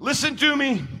 Listen to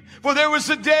me. For there was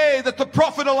a day that the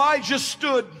prophet Elijah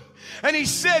stood and he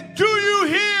said, do you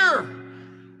hear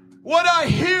what I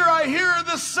hear? I hear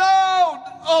the sound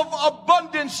of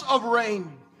abundance of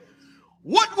rain.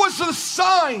 What was the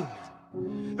sign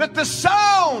that the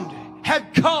sound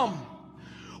had come?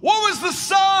 What was the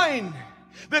sign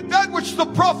that that which the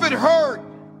prophet heard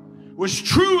was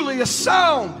truly a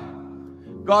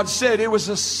sound? God said it was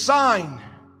a sign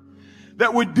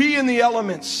that would be in the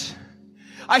elements.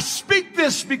 I speak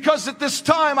this because at this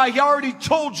time, I already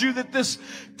told you that this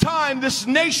time, this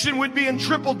nation would be in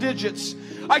triple digits.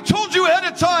 I told you ahead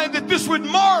of time that this would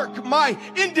mark my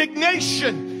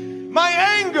indignation, my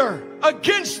anger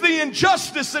against the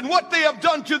injustice and what they have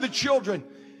done to the children.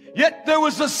 Yet there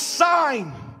was a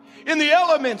sign in the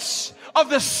elements of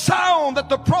the sound that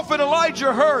the prophet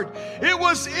Elijah heard. It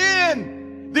was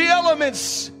in the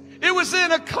elements. It was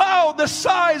in a cloud the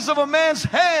size of a man's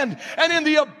hand, and in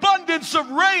the abundance of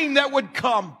rain that would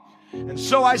come. And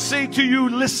so I say to you,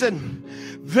 listen,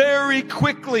 very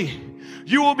quickly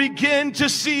you will begin to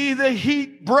see the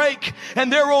heat break,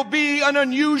 and there will be an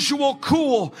unusual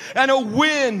cool and a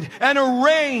wind and a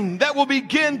rain that will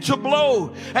begin to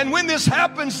blow. And when this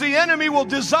happens, the enemy will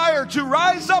desire to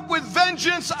rise up with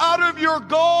vengeance out of your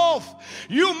gulf.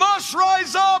 You must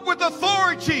rise up with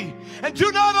authority and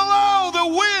do not allow the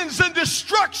winds and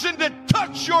destruction to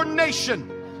touch your nation.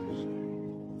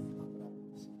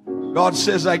 God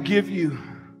says, I give you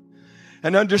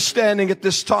an understanding at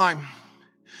this time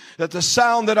that the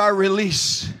sound that I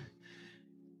release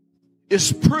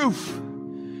is proof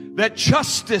that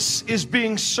justice is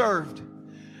being served.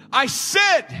 I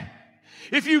said,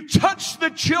 if you touch the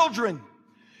children,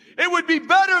 it would be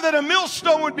better that a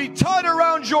millstone would be tied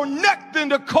around your neck than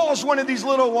to cause one of these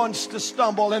little ones to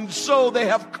stumble. And so they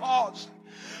have caused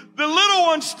the little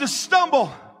ones to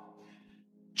stumble,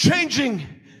 changing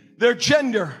their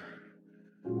gender,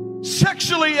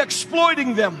 sexually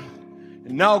exploiting them.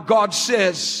 And now God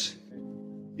says,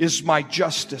 is my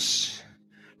justice.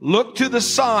 Look to the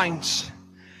signs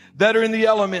that are in the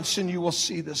elements and you will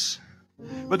see this.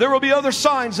 But there will be other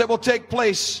signs that will take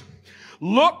place.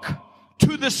 Look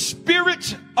to the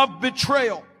spirit of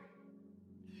betrayal.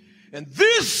 And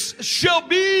this shall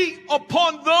be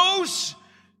upon those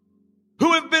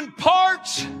who have been part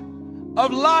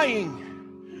of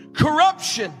lying,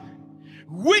 corruption,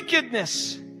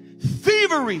 wickedness,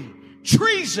 thievery,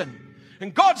 treason.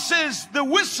 And God says, the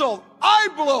whistle I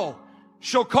blow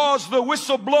shall cause the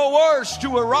whistleblowers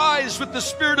to arise with the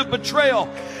spirit of betrayal.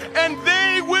 And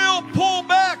they will pull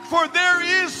back, for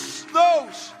there is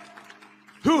those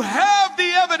who have the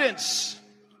evidence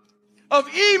of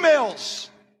emails,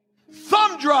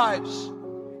 thumb drives,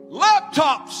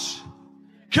 laptops,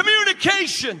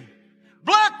 communication,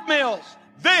 blackmails.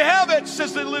 They have it,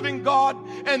 says the living God.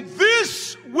 And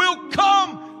this will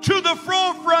come to the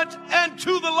forefront and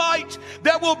to the light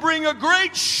that will bring a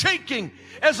great shaking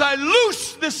as I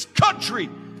loose this country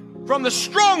from the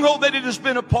stronghold that it has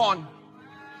been upon.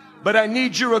 But I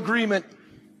need your agreement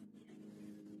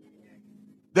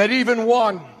that even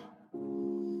one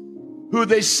who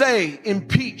they say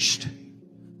impeached,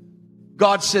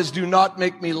 God says, do not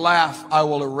make me laugh, I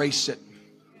will erase it.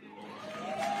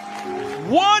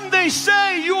 One they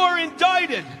say you are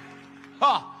indicted,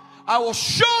 I will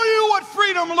show you what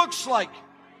freedom looks like.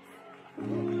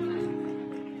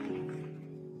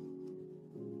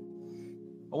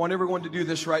 I want everyone to do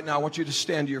this right now. I want you to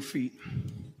stand to your feet.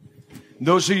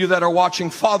 Those of you that are watching,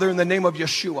 Father, in the name of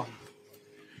Yeshua,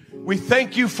 we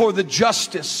thank you for the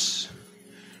justice.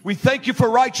 We thank you for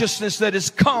righteousness that has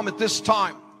come at this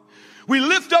time. We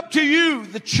lift up to you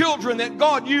the children that,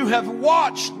 God, you have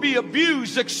watched be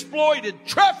abused, exploited,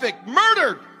 trafficked,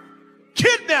 murdered,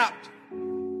 kidnapped.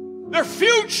 Their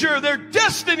future, their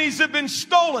destinies have been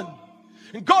stolen.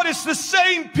 And God, it's the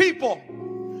same people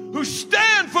who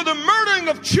stand for the murdering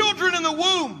of children in the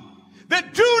womb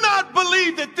that do not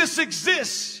believe that this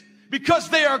exists because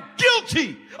they are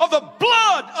guilty of the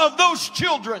blood of those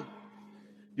children.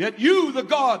 Yet you, the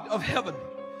God of heaven,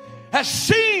 has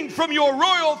seen from your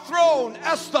royal throne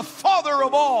as the Father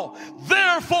of all.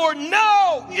 Therefore,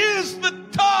 now is the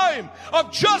time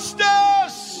of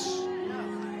justice.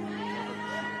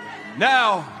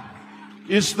 Now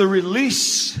is the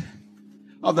release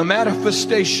of the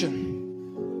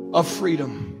manifestation of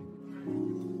freedom.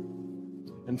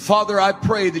 And Father, I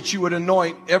pray that you would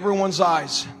anoint everyone's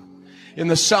eyes in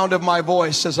the sound of my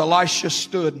voice as Elisha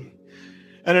stood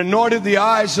and anointed the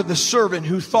eyes of the servant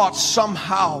who thought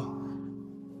somehow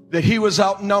that he was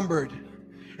outnumbered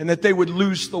and that they would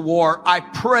lose the war. I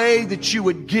pray that you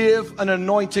would give an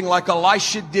anointing like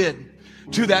Elisha did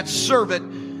to that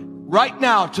servant right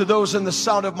now, to those in the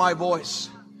sound of my voice,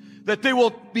 that they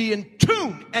will be in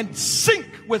tune and sync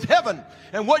with heaven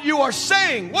and what you are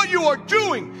saying, what you are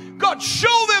doing. God,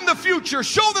 show them the future,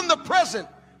 show them the present,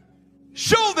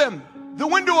 show them the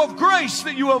window of grace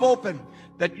that you have opened,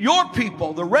 that your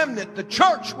people, the remnant, the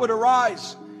church would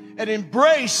arise and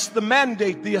embrace the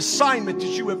mandate, the assignment that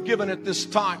you have given at this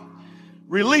time.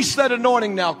 Release that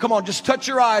anointing now. Come on, just touch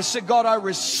your eyes. Say, God, I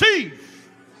receive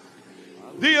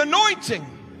the anointing,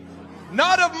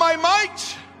 not of my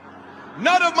might,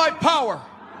 not of my power,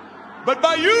 but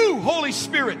by you, Holy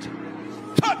Spirit.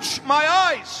 Touch my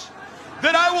eyes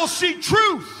that I will see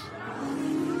truth.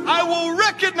 I will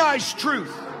recognize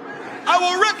truth. I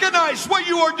will recognize what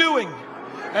you are doing,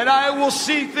 and I will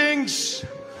see things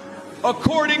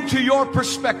according to your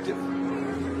perspective.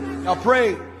 Now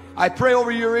pray. I pray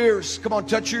over your ears. Come on,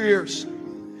 touch your ears.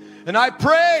 And I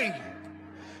pray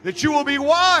that you will be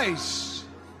wise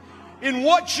in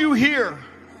what you hear.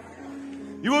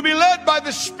 You will be led by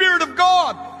the Spirit of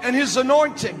God and His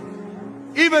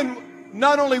anointing. Even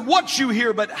not only what you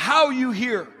hear, but how you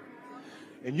hear.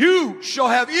 And you shall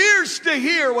have ears to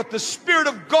hear what the Spirit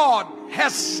of God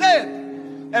has said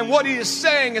and what He is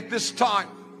saying at this time.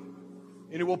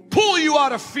 And it will pull you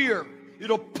out of fear.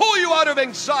 It'll pull you out of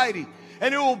anxiety.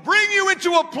 And it will bring you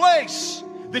into a place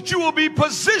that you will be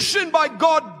positioned by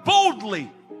God boldly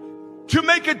to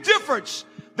make a difference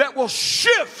that will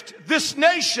shift this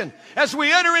nation as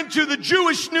we enter into the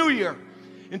Jewish New Year,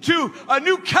 into a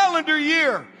new calendar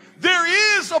year.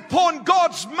 There is upon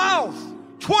God's mouth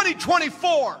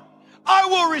 2024. I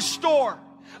will restore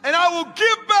and I will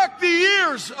give back the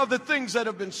years of the things that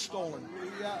have been stolen.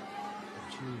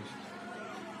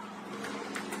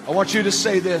 I want you to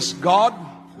say this. God,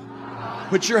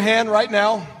 put your hand right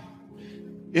now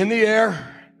in the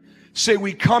air. Say,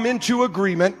 we come into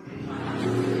agreement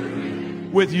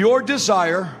with your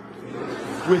desire,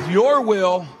 with your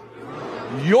will,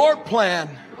 your plan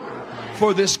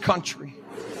for this country.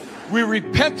 We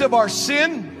repent of our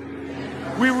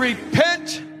sin. We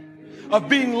repent of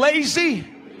being lazy.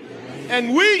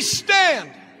 And we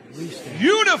stand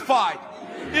unified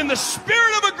in the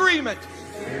spirit of agreement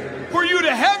for you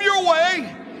to have your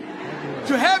way,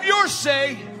 to have your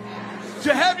say,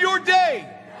 to have your day.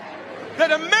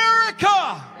 That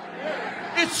America,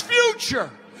 its future,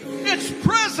 its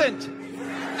present,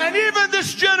 and even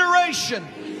this generation,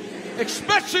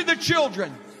 especially the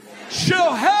children,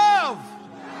 shall have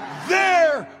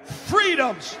their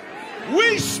freedoms.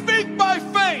 We speak by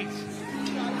faith.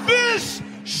 This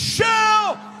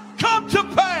shall come to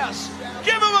pass.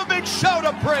 Give him a big shout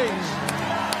of praise.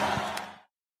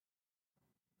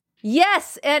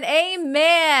 Yes, and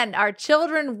amen. Our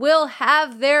children will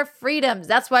have their freedoms.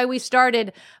 That's why we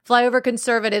started Flyover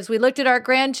Conservatives. We looked at our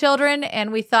grandchildren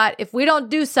and we thought, if we don't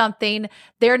do something,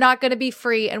 they're not going to be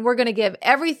free. And we're going to give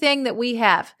everything that we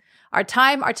have, our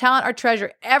time, our talent, our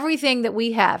treasure, everything that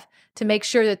we have to make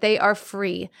sure that they are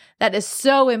free. That is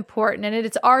so important. And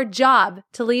it's our job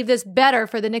to leave this better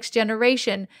for the next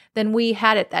generation than we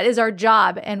had it. That is our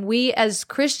job. And we as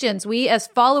Christians, we as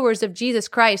followers of Jesus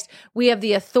Christ, we have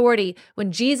the authority.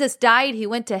 When Jesus died, he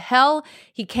went to hell.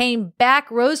 He came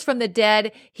back, rose from the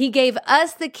dead. He gave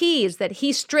us the keys that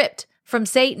he stripped from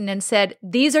Satan and said,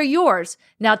 these are yours.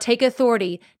 Now take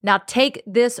authority. Now take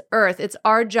this earth. It's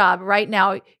our job right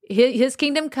now. His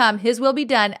kingdom come, his will be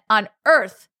done on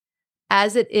earth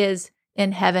as it is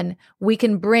in heaven. We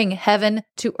can bring heaven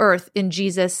to earth in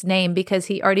Jesus' name because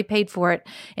he already paid for it,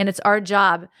 and it's our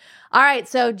job. All right,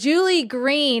 so Julie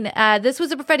Green, this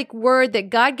was a prophetic word that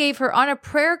God gave her on a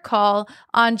prayer call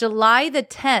on July the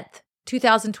 10th,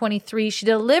 2023. She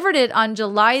delivered it on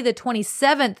July the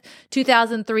 27th,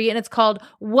 2003, and it's called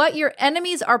What Your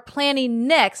Enemies Are Planning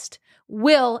Next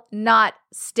will not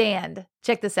stand.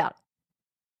 Check this out.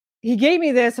 He gave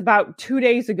me this about 2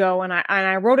 days ago, and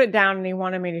I wrote it down, and he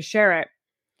wanted me to share it.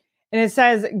 And it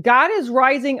says, God is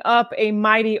rising up a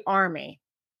mighty army.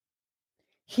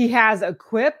 He has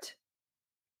equipped,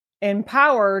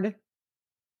 empowered,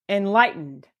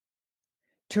 enlightened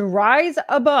to rise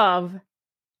above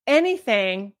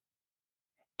anything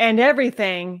and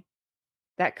everything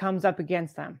that comes up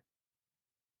against them.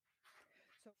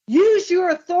 Use your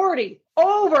authority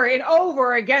over and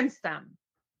over against them.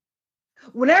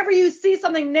 Whenever you see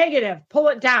something negative, pull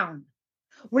it down.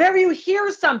 Whenever you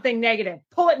hear something negative,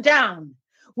 pull it down.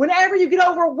 Whenever you get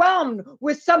overwhelmed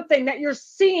with something that you're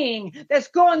seeing that's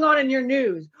going on in your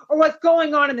news, or what's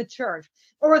going on in the church,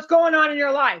 or what's going on in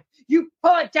your life, you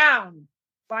pull it down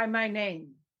by my name.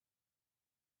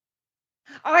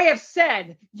 I have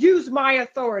said, use my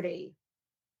authority.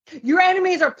 Your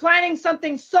enemies are planning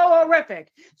something so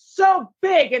horrific, so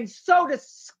big, and so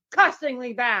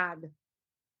disgustingly bad.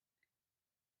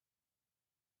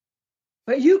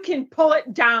 But you can pull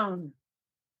it down.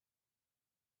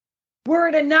 Where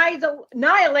it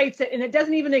annihilates it and it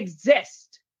doesn't even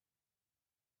exist.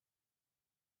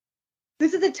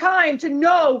 This is a time to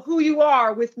know who you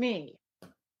are with me.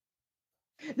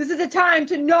 This is a time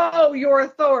to know your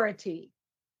authority.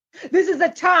 This is the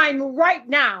time right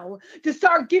now to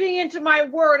start getting into my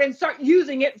word and start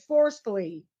using it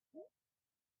forcefully.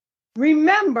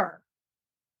 Remember,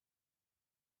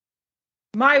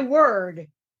 my word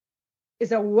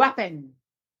is a weapon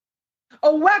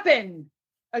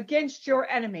against your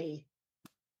enemy.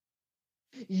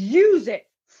 Use it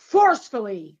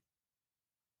forcefully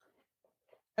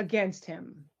against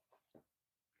him.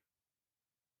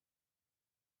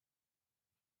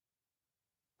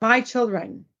 My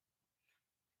children,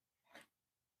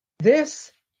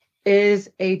 this is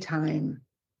a time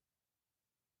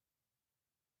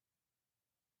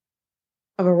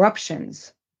of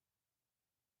eruptions,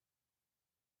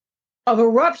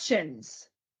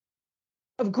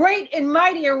 of great and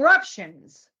mighty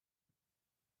eruptions,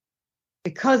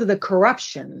 because of the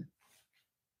corruption.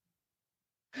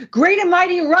 Great and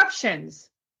mighty eruptions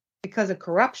because of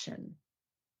corruption.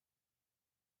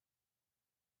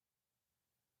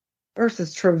 Earth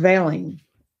is travailing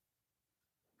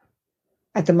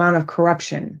at the amount of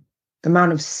corruption, the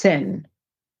amount of sin,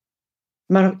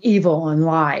 the amount of evil and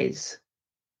lies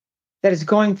that is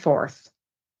going forth.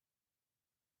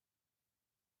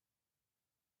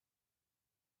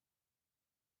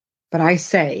 But I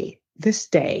say, this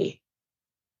day,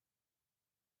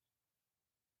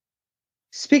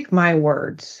 speak my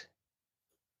words.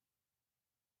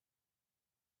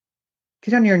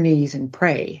 Get on your knees and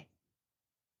pray.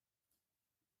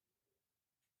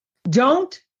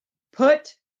 Don't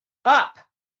put up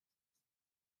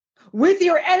with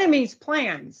your enemy's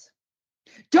plans.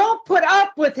 Don't put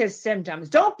up with his symptoms.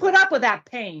 Don't put up with that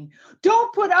pain.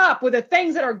 Don't put up with the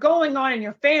things that are going on in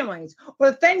your families,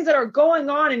 or the things that are going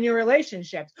on in your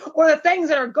relationships, or the things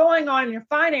that are going on in your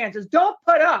finances. Don't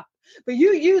put up, but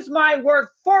you use my word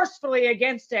forcefully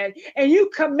against it, and you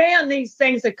command these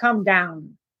things to come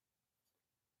down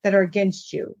that are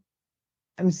against you.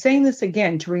 I'm saying this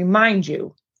again to remind you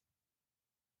what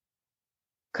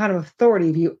kind of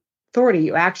authority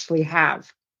you actually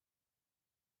have.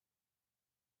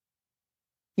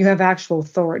 You have actual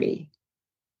authority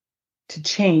to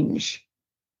change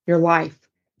your life,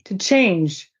 to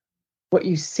change what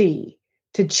you see,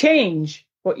 to change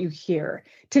what you hear,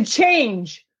 to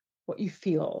change what you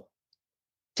feel,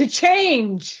 to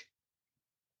change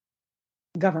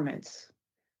governments,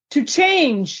 to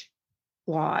change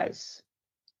laws.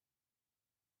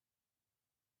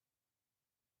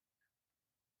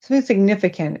 Something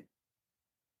significant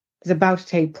is about to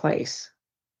take place.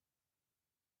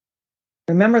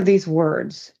 Remember these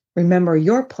words. Remember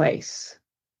your place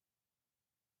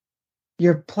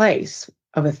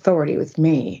of authority with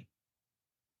me.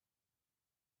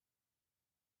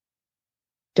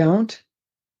 Don't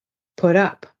put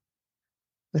up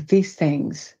with these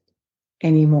things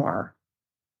anymore.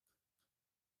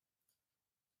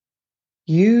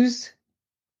 Use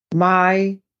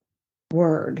my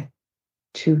word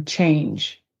to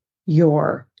change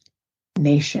your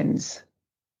nations.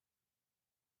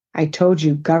 I told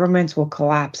you governments will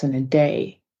collapse in a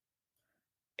day.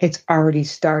 It's already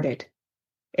started,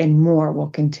 and more will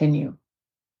continue.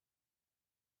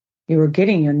 You are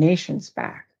getting your nations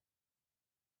back.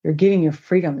 You're getting your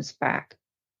freedoms back.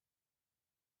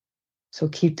 So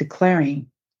keep declaring.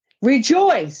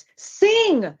 Rejoice,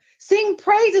 sing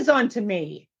praises unto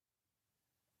me.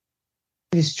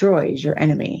 He destroys your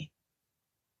enemy,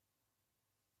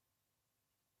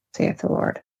 saith the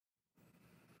Lord.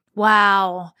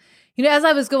 Wow. As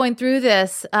I was going through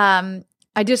this,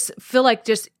 I just feel like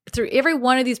just through every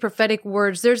one of these prophetic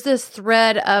words, there's this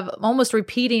thread of almost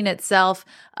repeating itself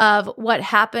of what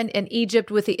happened in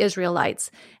Egypt with the Israelites.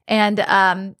 And,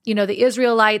 the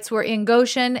Israelites were in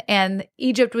Goshen and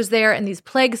Egypt was there and these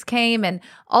plagues came and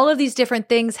all of these different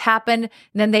things happened.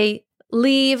 And then they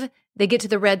leave, they get to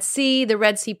the Red Sea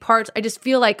parts. I just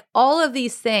feel like all of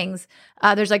these things,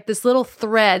 there's like this little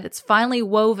thread that's finally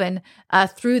woven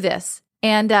through this.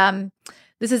 And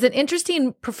this is an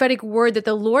interesting prophetic word that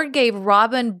the Lord gave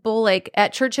Robin Bullock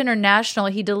at Church International.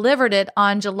 He delivered it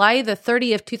on July the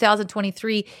 30th,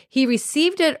 2023. He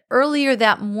received it earlier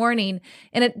that morning,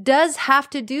 and it does have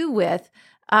to do with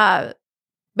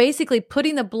basically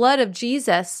putting the blood of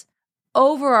Jesus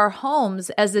over our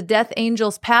homes as the death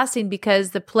angel's passing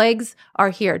because the plagues are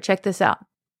here. Check this out.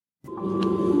 I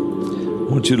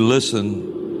want you to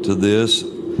listen to this.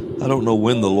 I don't know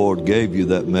when the Lord gave you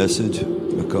that message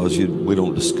because we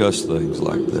don't discuss things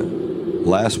like that.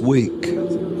 Last week,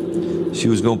 she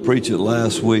was going to preach it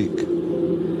last week.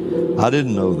 I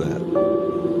didn't know that.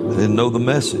 I didn't know the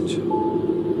message.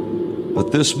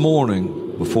 But this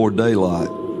morning, before daylight,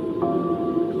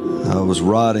 I was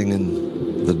riding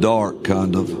in the dark,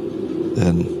 kind of,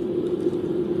 and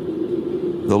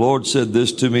the Lord said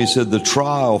this to me. He said, the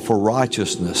trial for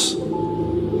righteousness,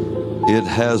 it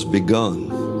has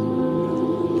begun.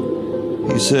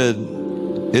 He said,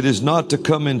 it is not to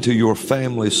come into your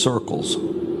family circles.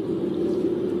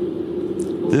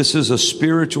 This is a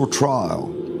spiritual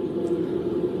trial.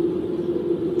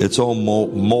 It's on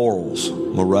morals,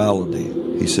 morality.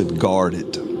 He said, guard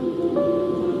it.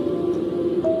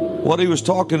 What he was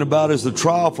talking about is the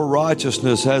trial for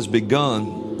righteousness has begun,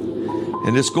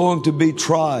 and it's going to be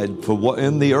tried for what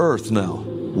in the earth now.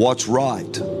 What's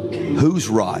right? Who's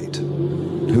right?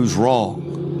 Who's wrong?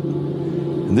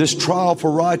 And this trial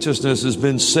for righteousness has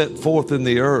been set forth in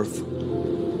the earth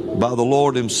by the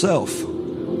Lord himself.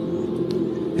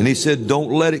 And he said,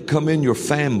 don't let it come in your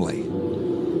family.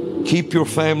 Keep your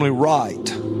family right.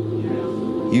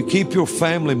 You keep your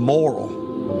family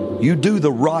moral. You do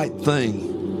the right thing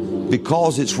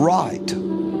because it's right.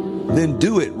 Then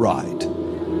do it right.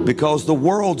 Because the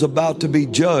world's about to be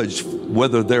judged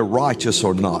whether they're righteous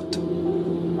or not.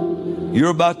 You're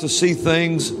about to see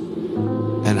things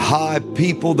and high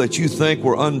people that you think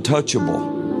were untouchable.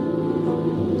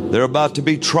 They're about to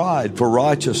be tried for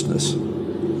righteousness.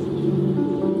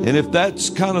 And if that's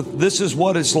this is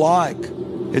what it's like.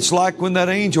 It's like when that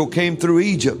angel came through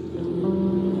Egypt.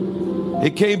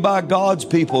 It came by God's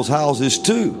people's houses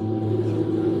too.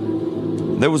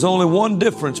 There was only one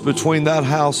difference between that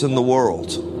house and the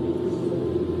world's.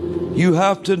 You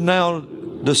have to now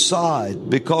decide,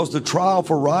 because the trial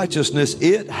for righteousness,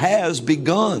 it has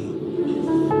begun.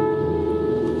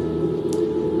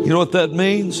 You know what that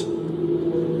means?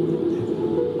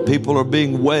 People are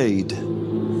being weighed.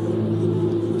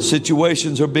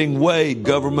 Situations are being weighed.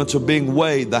 Governments are being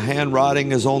weighed. The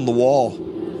handwriting is on the wall.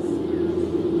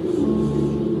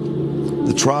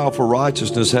 The trial for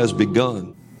righteousness has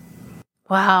begun.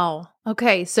 Wow.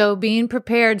 Okay, so being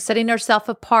prepared, setting ourselves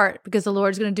apart, because the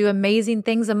Lord's going to do amazing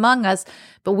things among us,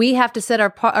 but we have to set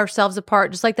ourselves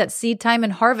apart, just like that seed time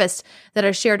and harvest that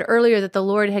I shared earlier that the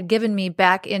Lord had given me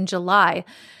back in July.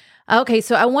 Okay,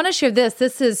 so I want to share this.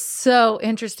 This is so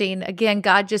interesting. Again,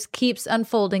 God just keeps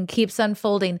unfolding.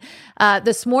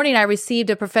 This morning, I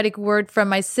received a prophetic word from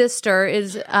my sister.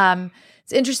 It's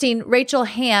interesting. Rachel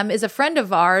Ham is a friend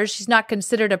of ours. She's not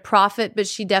considered a prophet, but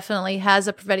she definitely has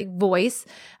a prophetic voice.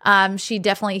 She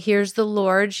definitely hears the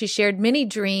Lord. She shared many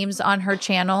dreams on her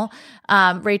channel,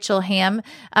 Rachel Ham.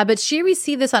 But she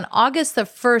received this on August the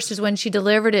 1st is when she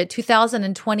delivered it,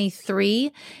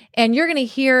 2023. And you're going to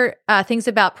hear things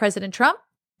about President Trump.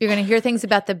 You're going to hear things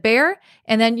about the bear.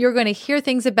 And then you're going to hear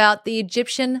things about the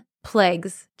Egyptian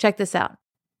plagues. Check this out.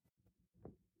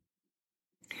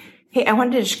 Hey, I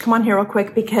wanted to just come on here real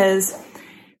quick because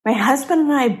my husband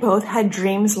and I both had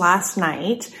dreams last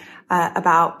night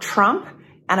about Trump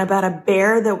and about a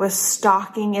bear that was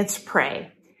stalking its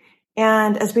prey.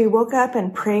 And as we woke up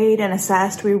and prayed and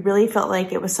assessed, we really felt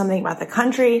like it was something about the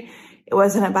country. It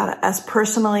wasn't about us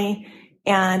personally.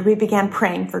 And we began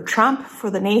praying for Trump, for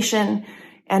the nation,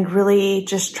 and really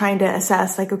just trying to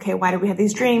assess, like, okay, why do we have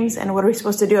these dreams and what are we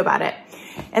supposed to do about it?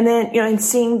 And then, in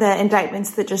seeing the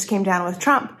indictments that just came down with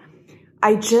Trump,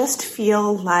 I just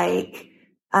feel like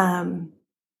the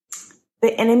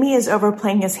enemy is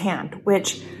overplaying his hand,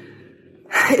 which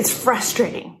it's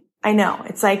frustrating. I know.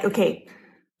 It's like, okay,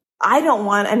 I don't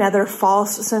want another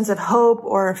false sense of hope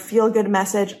or a feel-good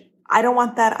message. I don't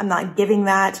want that. I'm not giving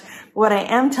that. What I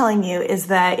am telling you is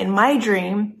that in my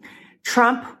dream,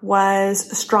 Trump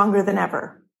was stronger than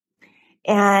ever.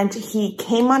 And he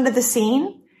came onto the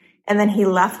scene, and then he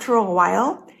left for a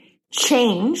while,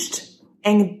 changed,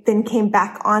 and then came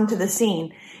back onto the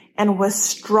scene and was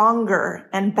stronger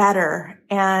and better.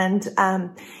 And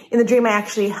in the dream, I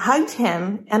actually hugged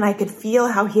him, and I could feel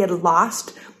how he had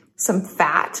lost some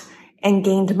fat and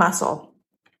gained muscle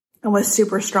and was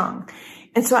super strong.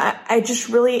 And so I just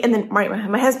really, and then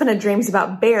my husband had dreams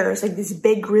about bears, like these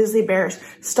big grizzly bears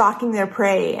stalking their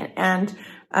prey. And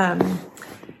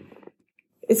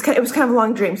it was kind of a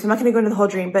long dream, so I'm not going to go into the whole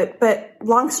dream, but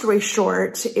long story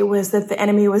short, it was that the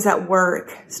enemy was at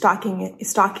work stalking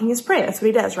his prey. That's what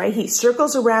he does, right? He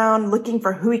circles around looking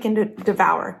for who he can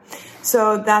devour.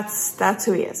 So that's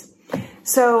who he is.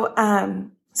 So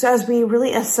as we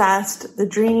really assessed the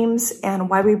dreams and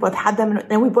why we both had them,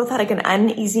 and we both had like an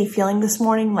uneasy feeling this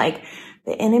morning, like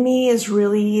the enemy is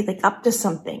really like up to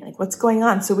something, like what's going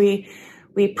on. So we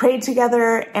prayed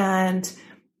together, and,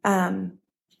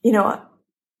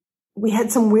 we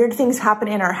had some weird things happen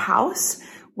in our house,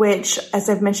 which, as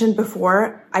I've mentioned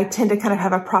before, I tend to kind of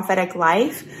have a prophetic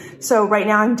life. So right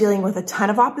now I'm dealing with a ton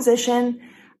of opposition,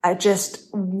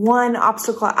 just one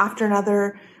obstacle after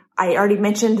another. I already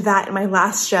mentioned that in my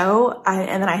last show,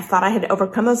 and then I thought I had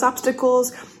overcome those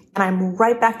obstacles, and I'm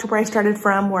right back to where I started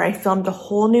from, where I filmed a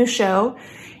whole new show,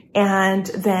 and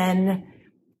then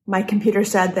my computer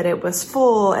said that it was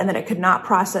full and that it could not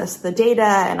process the data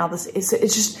and all this.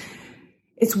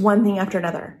 It's one thing after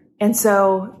another. And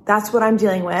so that's what I'm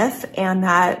dealing with. And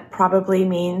that probably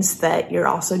means that you're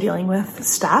also dealing with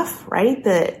stuff, right?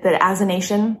 That as a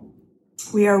nation,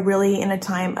 we are really in a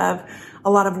time of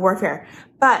a lot of warfare.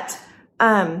 But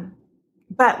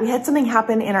we had something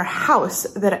happen in our house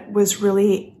that was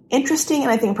really interesting and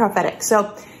I think prophetic.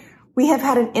 So we have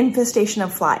had an infestation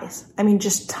of flies. I mean,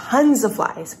 just tons of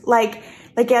flies. Like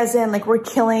as in, like we're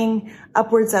killing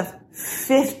upwards of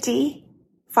 50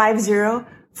 flies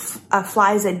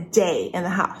a day in the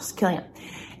house, killing them.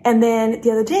 And then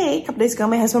the other day, a couple days ago,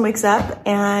 my husband wakes up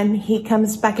and he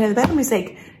comes back into the bedroom. He's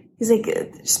like,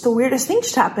 just the weirdest thing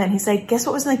just happened. He's like, guess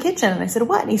what was in the kitchen? And I said,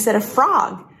 what? And he said, a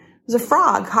frog. It was a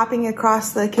frog hopping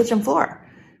across the kitchen floor.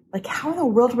 Like, how in the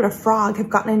world would a frog have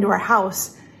gotten into our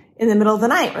house in the middle of the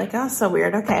night? We're like, oh, so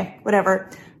weird. Okay, whatever.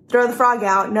 Throw the frog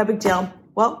out. No big deal.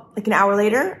 Well, like an hour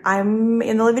later, I'm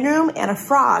in the living room and a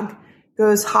frog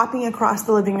goes hopping across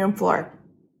the living room floor.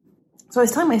 So I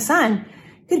was telling my son,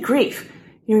 good grief,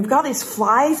 we've got all these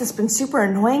flies. It's been super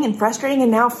annoying and frustrating, and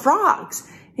now frogs.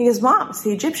 And he goes, Mom, it's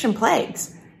the Egyptian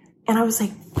plagues. And I was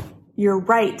like, you're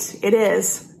right, it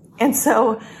is. And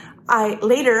so I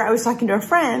was talking to a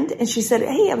friend, and she said,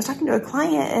 hey, I was talking to a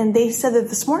client, and they said that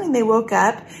this morning they woke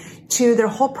up to their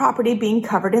whole property being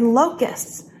covered in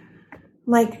locusts. I'm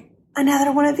like,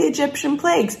 another one of the Egyptian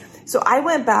plagues. So I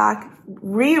went back,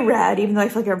 reread, even though I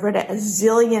feel like I've read it a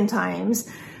zillion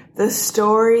times, the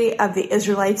story of the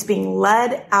Israelites being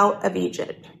led out of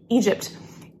Egypt.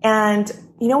 And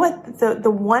you know what? The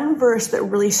one verse that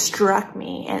really struck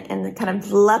me and kind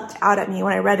of leapt out at me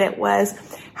when I read it was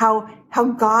how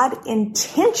God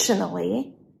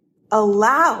intentionally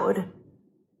allowed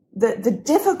the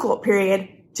difficult period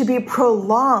to be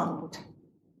prolonged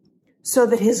so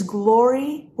that his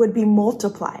glory would be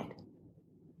multiplied.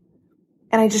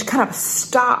 And I just kind of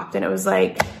stopped, and it was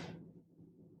like,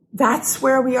 that's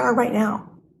where we are right now.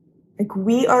 Like,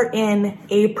 we are in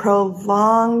a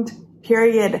prolonged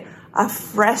period of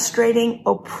frustrating,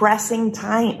 oppressing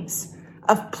times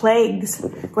of plagues,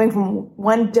 going from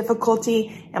one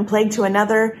difficulty and plague to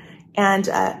another. And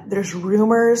there's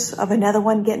rumors of another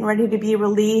one getting ready to be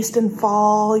released and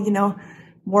fall,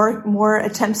 more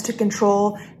attempts to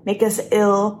control, make us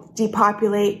ill,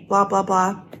 depopulate, blah, blah,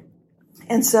 blah.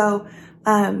 And so,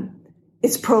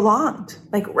 it's prolonged,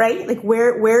 right? Like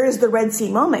where is the Red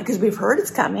Sea moment? Because we've heard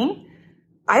it's coming.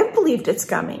 I've believed it's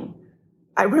coming.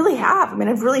 I really have. I mean,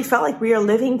 I've really felt like we are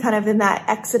living kind of in that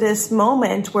Exodus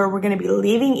moment where we're going to be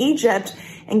leaving Egypt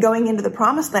and going into the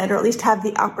promised land, or at least have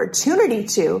the opportunity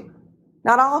to.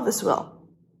 Not all of us will.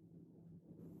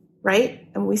 Right?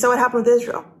 And we saw what happened with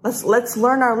Israel. Let's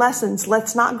learn our lessons.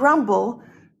 Let's not grumble.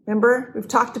 Remember, we've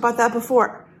talked about that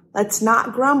before. Let's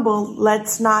not grumble.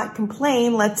 Let's not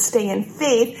complain. Let's stay in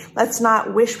faith. Let's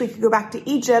not wish we could go back to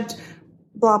Egypt.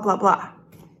 Blah, blah, blah.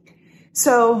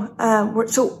 So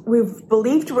we've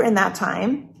believed we're in that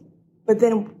time, but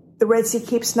then the Red Sea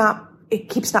keeps not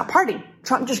parting.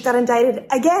 Trump just got indicted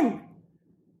again,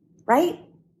 right?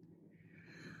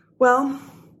 Well,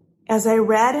 as I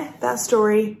read that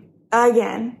story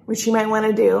again, which you might want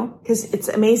to do, because it's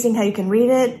amazing how you can read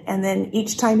it, and then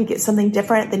each time you get something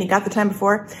different than you got the time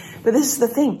before. But this is the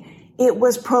thing. It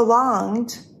was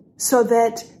prolonged so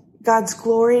that God's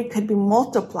glory could be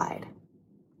multiplied.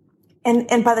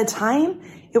 And by the time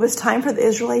it was time for the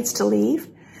Israelites to leave,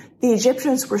 the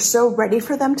Egyptians were so ready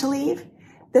for them to leave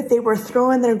that they were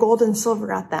throwing their gold and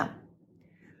silver at them.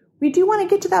 We do want to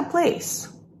get to that place.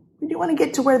 We do want to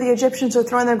get to where the Egyptians are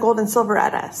throwing their gold and silver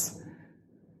at us.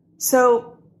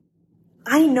 So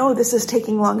I know this is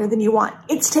taking longer than you want.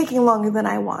 It's taking longer than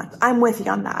I want. I'm with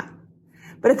you on that.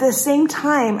 But at the same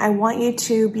time, I want you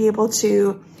to be able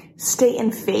to stay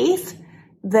in faith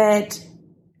that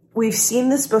we've seen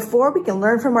this before. We can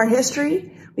learn from our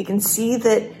history. We can see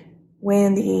that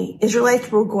when the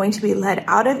Israelites were going to be led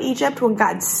out of Egypt, when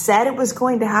God said it was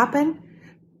going to happen,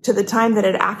 to the time that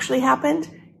it actually happened,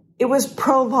 it was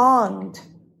prolonged.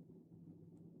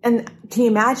 And can you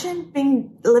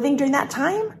imagine living during that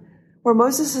time where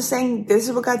Moses is saying, this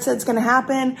is what God said is going to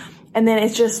happen, and then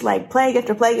it's just like plague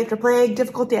after plague after plague,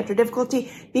 difficulty after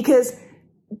difficulty, because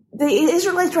the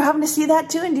Israelites were having to see that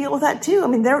too and deal with that too. I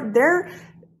mean, their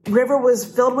river was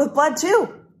filled with blood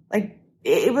too. Like,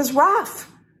 it was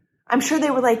rough. I'm sure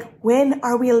they were like, when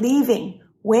are we leaving?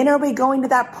 When are we going to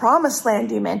that promised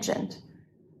land you mentioned?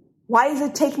 Why is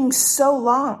it taking so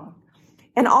long?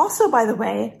 And also, by the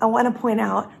way, I want to point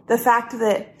out the fact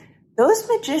that those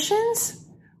magicians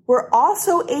were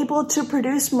also able to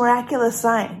produce miraculous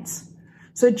signs.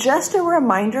 So just a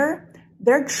reminder,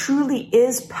 there truly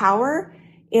is power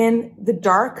in the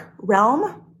dark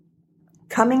realm,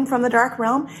 coming from the dark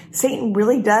realm. Satan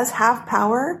really does have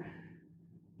power,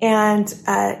 and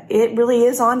it really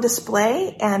is on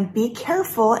display. And be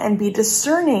careful and be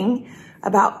discerning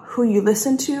about who you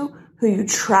listen to, who you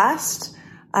trust.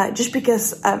 Just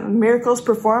because miracles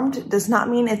performed does not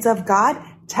mean it's of God.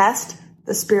 Test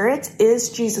the spirits.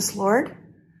 Is Jesus Lord?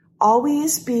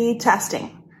 Always be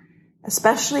testing,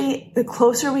 especially the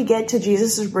closer we get to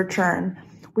Jesus' return.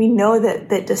 We know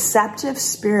that deceptive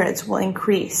spirits will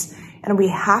increase, and we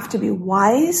have to be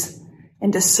wise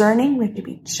and discerning. We have to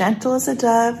be gentle as a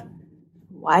dove,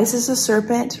 wise as a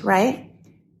serpent, right?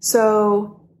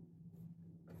 So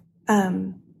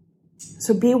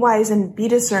be wise and be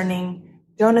discerning.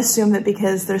 Don't assume that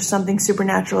because there's something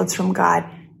supernatural, it's from God.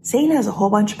 Satan has a whole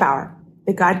bunch of power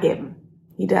that God gave him.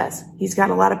 He does. He's got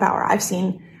a lot of power. I've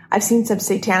seen some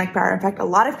satanic power. In fact, a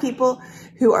lot of people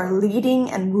who are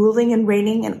leading and ruling and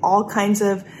reigning in all kinds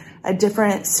of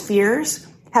different spheres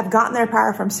have gotten their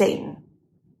power from Satan.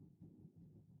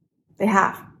 They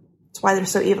have. That's why they're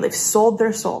so evil. They've sold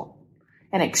their soul.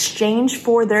 In exchange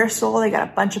for their soul, they got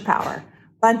a bunch of power,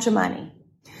 bunch of money.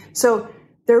 So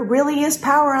there really is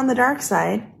power on the dark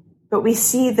side, but we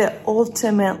see that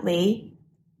ultimately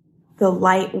the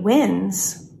light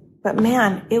wins. But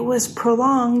man, it was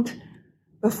prolonged.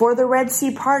 Before the Red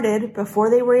Sea parted,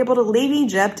 before they were able to leave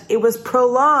Egypt, it was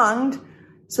prolonged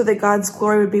so that God's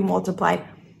glory would be multiplied.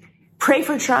 Pray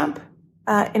for Trump.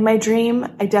 In my dream,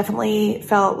 I definitely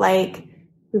felt like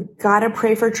we've got to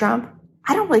pray for Trump.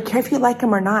 I don't really care if you like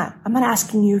him or not. I'm not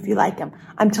asking you if you like him.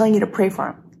 I'm telling you to pray for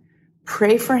him.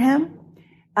 Pray for him.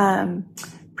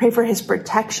 Pray for his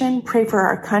protection. Pray for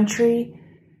our country.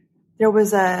 There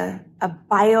was a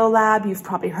biolab you've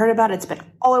probably heard about. It's been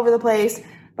all over the place.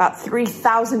 About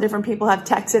 3,000 different people have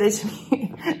texted it to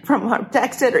me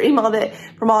texted or emailed it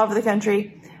from all over the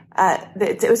country.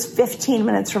 It was 15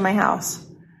 minutes from my house.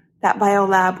 That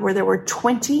biolab where there were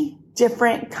 20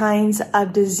 different kinds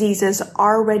of diseases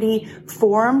already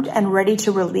formed and ready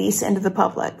to release into the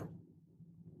public.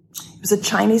 It was a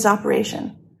Chinese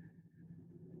operation,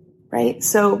 right?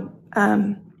 So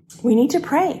we need to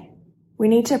pray. We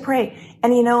need to pray.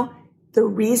 And you know, the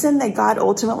reason that God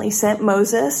ultimately sent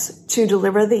Moses to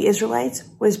deliver the Israelites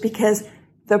was because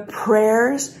the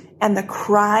prayers and the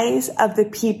cries of the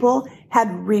people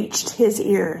had reached his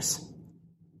ears.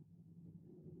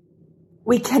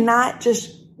 We cannot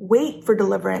just wait for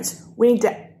deliverance. We need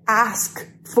to ask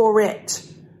for it.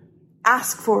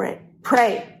 Ask for it.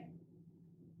 Pray.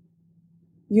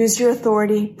 Use your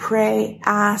authority. Pray.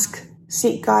 Ask.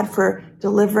 Seek God for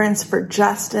deliverance, for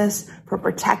justice, for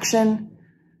protection.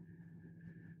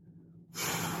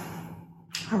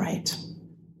 All right.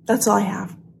 That's all I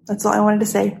have. That's all I wanted to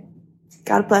say.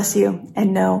 God bless you,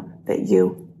 and know that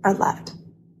you are loved.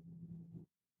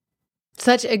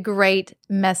 Such a great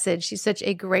message. She's such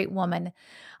a great woman.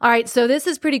 All right, so this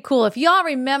is pretty cool. If y'all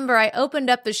remember, I opened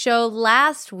up the show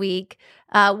last week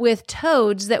with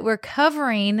toads that were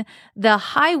covering the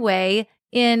highway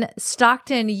in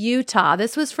Stockton, Utah.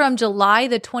 This was from July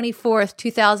the 24th,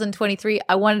 2023.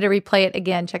 I wanted to replay it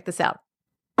again. Check this out.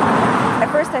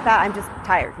 At first, I thought, I'm just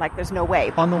tired, like there's no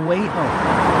way. On the way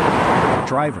home, the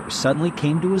driver suddenly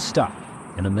came to a stop.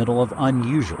 in the middle of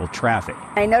unusual traffic.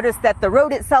 I noticed that the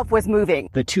road itself was moving.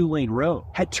 The two-lane road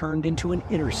had turned into an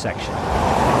intersection.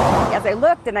 As I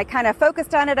looked and I kind of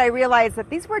focused on it, I realized that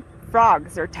these were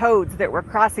frogs or toads that were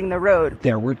crossing the road.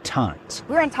 There were tons.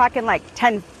 We weren't talking like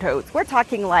 10 toads. We're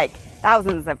talking like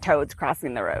thousands of toads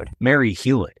crossing the road. Mary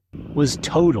Hewlett was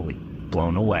totally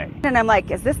blown away. And I'm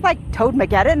like, is this like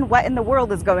Toadmageddon? What in the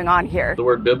world is going on here? The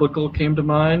word biblical came to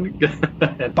mind.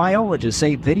 Biologists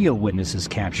say video witnesses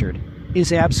captured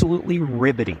is absolutely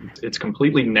riveting. It's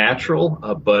completely natural,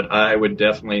 but I would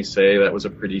definitely say that was a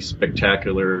pretty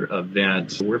spectacular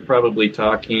event. We're probably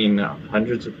talking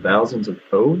hundreds of thousands of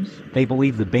toads. They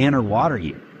believe the Banner water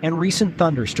year and recent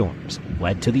thunderstorms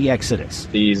led to the exodus.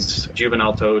 These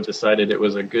juvenile toads decided it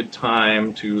was a good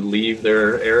time to leave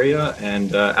their area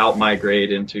and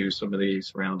out-migrate into some of the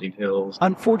surrounding hills.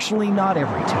 Unfortunately, not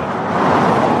every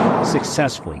toad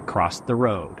successfully crossed the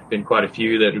road. Been quite a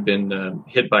few that have been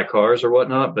hit by cars or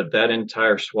whatnot, but that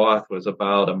entire swath was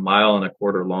about 1.25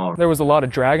 miles long. There was a lot of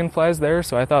dragonflies there,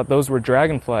 so I thought those were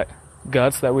dragonfly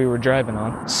guts that we were driving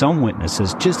on. Some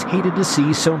witnesses just hated to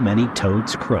see so many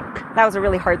toads croak. That was a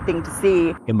really hard thing to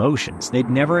see. Emotions they'd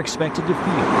never expected to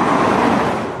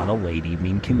feel on a late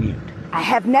evening commute. I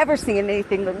have never seen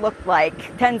anything that looked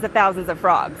like tens of thousands of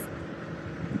frogs.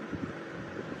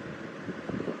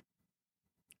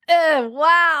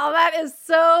 Wow, that is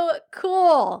so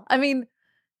cool. I mean,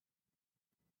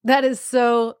 that is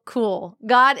so cool.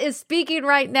 God is speaking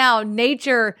right now.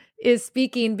 Nature is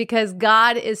speaking because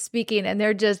God is speaking, and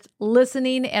they're just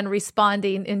listening and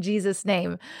responding in Jesus'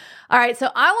 name. All right, so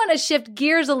I want to shift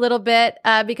gears a little bit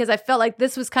because I felt like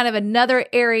this was kind of another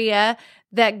area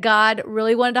that God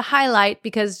really wanted to highlight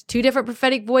because 2 different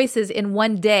prophetic voices in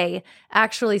one day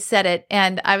actually said it.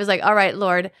 And I was like, all right,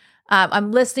 Lord,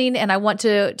 I'm listening and I want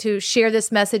to share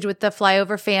this message with the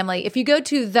Flyover family. If you go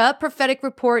to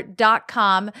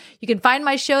thepropheticreport.com, you can find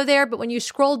my show there, but when you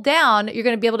scroll down, you're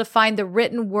going to be able to find the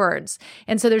written words.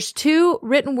 And so there's 2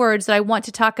 written words that I want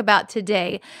to talk about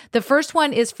today. The first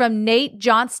one is from Nate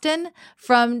Johnston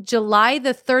from July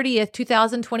the 30th,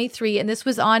 2023, and this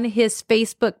was on his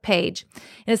Facebook page.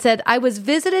 And it said, I was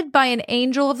visited by an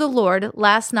angel of the Lord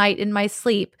last night in my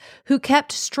sleep who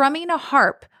kept strumming a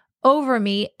harp over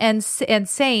me and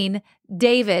saying,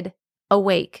 David,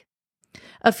 awake.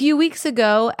 A few weeks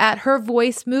ago at her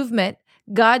voice movement,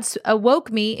 God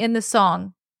awoke me in the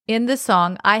song. In the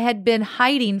song I had been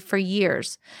hiding for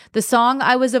years. The song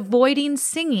I was avoiding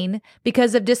singing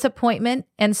because of disappointment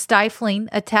and stifling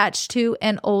attached to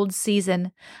an old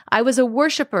season. I was a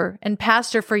worshiper and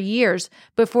pastor for years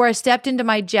before I stepped into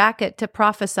my jacket to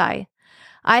prophesy.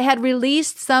 I had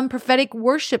released some prophetic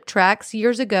worship tracks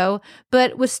years ago,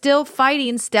 but was still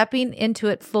fighting stepping into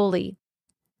it fully.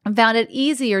 I found it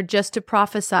easier just to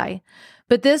prophesy.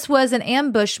 But this was an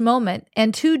ambush moment,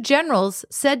 and 2 generals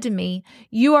said to me,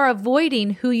 you are avoiding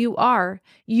who you are.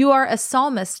 You are a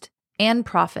psalmist and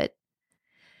prophet.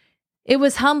 It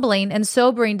was humbling and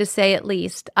sobering to say at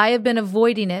least. I have been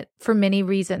avoiding it for many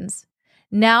reasons.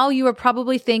 Now you are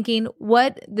probably thinking,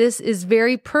 this is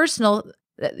very personal.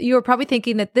 You are probably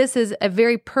thinking that this is a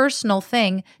very personal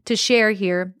thing to share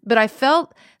here, but I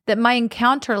felt that my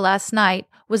encounter last night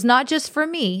was not just for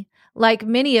me, like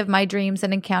many of my dreams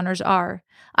and encounters are.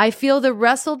 I feel the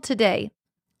wrestle today.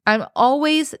 I'm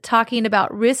always talking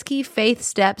about risky faith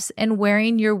steps and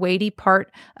wearing your weighty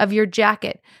part of your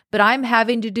jacket, but I'm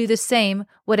having to do the same,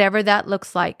 whatever that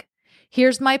looks like.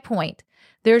 Here's my point.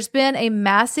 There's been a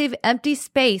massive empty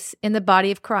space in the body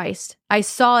of Christ. I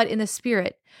saw it in the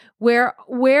Spirit.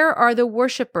 Where are the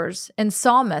worshipers and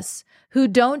psalmists who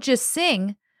don't just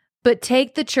sing, but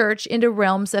take the church into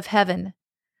realms of heaven?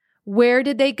 Where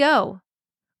did they go?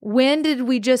 When did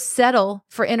we just settle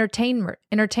for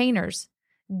entertainers?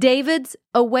 David's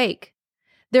awake.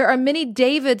 There are many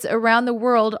Davids around the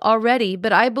world already,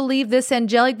 but I believe this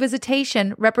angelic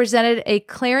visitation represented a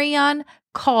clarion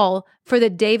call for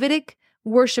the Davidic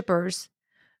worshipers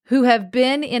who have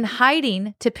been in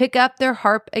hiding to pick up their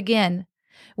harp again.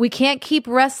 We can't keep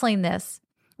wrestling this.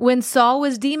 When Saul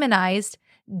was demonized,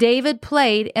 David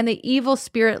played and the evil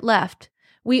spirit left.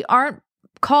 We aren't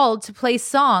called to play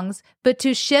songs, but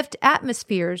to shift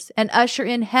atmospheres and usher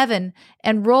in heaven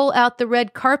and roll out the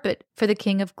red carpet for the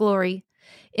King of Glory.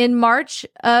 In March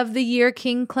of the year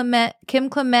Kim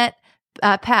Clement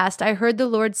passed, I heard the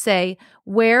Lord say,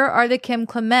 where are the Kim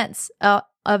Clements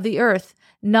of the earth,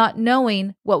 not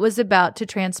knowing what was about to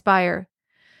transpire?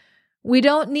 We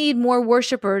don't need more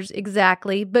worshipers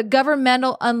exactly, but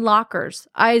governmental unlockers.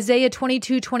 Isaiah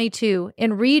 22:22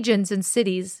 in regions and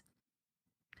cities.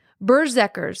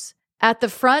 Berserkers at the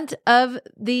front of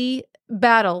the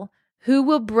battle who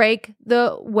will break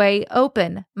the way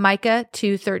open. Micah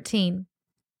 2:13.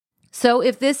 So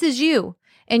if this is you,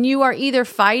 and you are either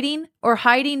fighting or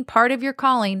hiding part of your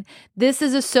calling, this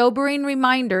is a sobering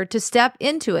reminder to step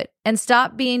into it and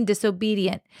stop being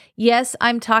disobedient. Yes,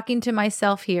 I'm talking to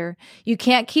myself here. You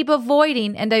can't keep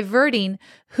avoiding and diverting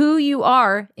who you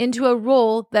are into a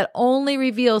role that only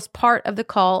reveals part of the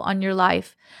call on your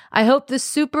life. I hope this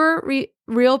super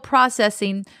real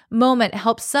processing moment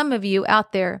helps some of you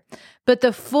out there, but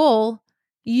the full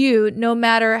you, no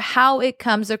matter how it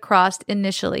comes across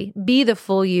initially. Be the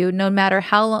full you, no matter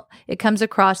how it comes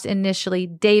across initially.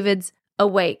 David's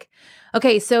awake.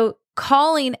 Okay, so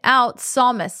calling out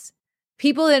psalmists,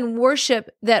 people in worship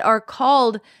that are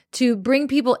called to bring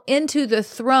people into the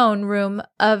throne room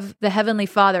of the Heavenly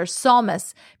Father,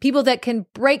 psalmists, people that can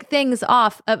break things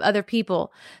off of other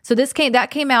people. So that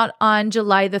came out on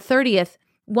July the 30th.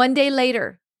 One day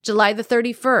later, July the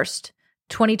 31st,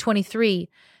 2023,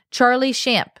 Charlie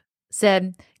Shamp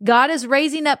said, God is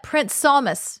raising up prince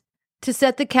psalmists to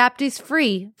set the captives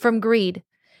free from greed.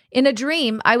 In a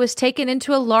dream, I was taken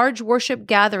into a large worship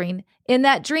gathering. In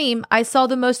that dream, I saw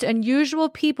the most unusual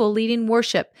people leading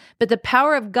worship, but the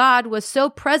power of God was so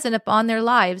present upon their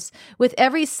lives. With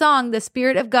every song, the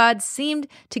Spirit of God seemed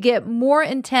to get more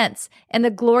intense, and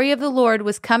the glory of the Lord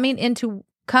was coming in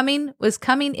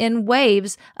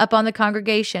waves upon the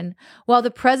congregation. While the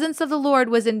presence of the Lord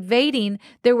was invading,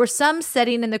 there were some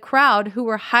sitting in the crowd who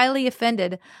were highly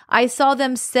offended. I saw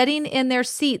them sitting in their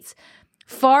seats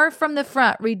far from the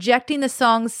front, rejecting the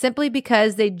songs simply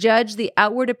because they judged the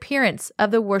outward appearance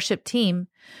of the worship team.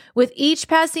 With each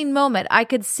passing moment, I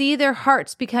could see their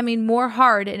hearts becoming more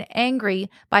hard and angry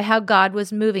by how God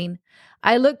was moving.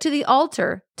 I looked to the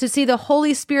altar to see the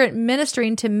Holy Spirit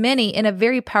ministering to many in a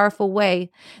very powerful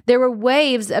way. There were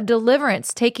waves of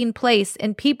deliverance taking place,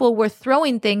 and people were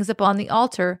throwing things upon the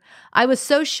altar. I was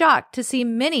so shocked to see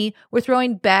many were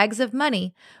throwing bags of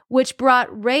money, which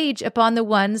brought rage upon the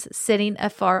ones sitting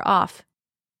afar off.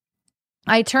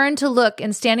 I turned to look,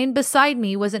 and standing beside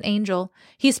me was an angel.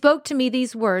 He spoke to me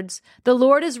these words, "The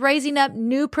Lord is raising up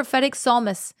new prophetic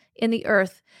psalmists in the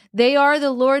earth. They are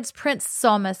the Lord's prince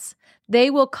psalmists. They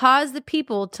will cause the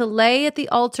people to lay at the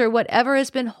altar whatever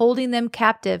has been holding them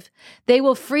captive. They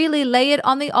will freely lay it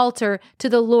on the altar to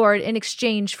the Lord in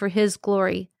exchange for his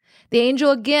glory." The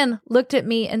angel again looked at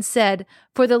me and said,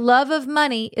 "For the love of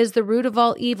money is the root of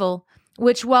all evil,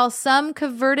 which while some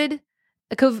coveted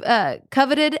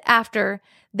after,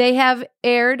 they have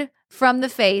erred from the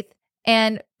faith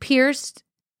and pierced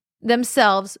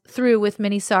themselves through with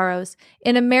many sorrows.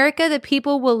 In America, the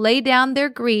people will lay down their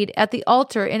greed at the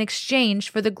altar in exchange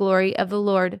for the glory of the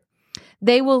Lord.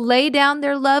 They will lay down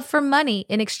their love for money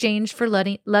in exchange for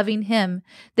loving him.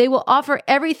 They will offer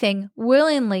everything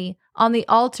willingly on the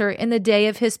altar in the day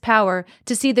of his power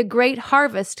to see the great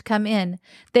harvest come in.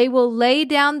 They will lay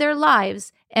down their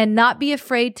lives and not be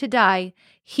afraid to die.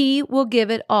 He will give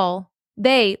it all.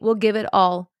 They will give it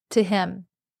all to him.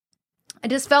 I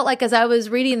just felt like as I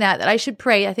was reading that I should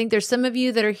pray. I think there's some of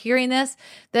you that are hearing this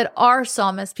that are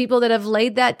psalmists, people that have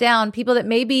laid that down, people that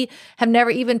maybe have never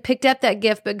even picked up that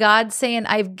gift, but God's saying,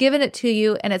 I've given it to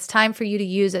you and it's time for you to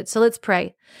use it. So let's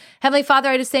pray. Heavenly Father,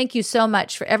 I just thank you so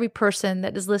much for every person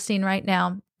that is listening right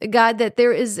now. God, that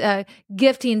there is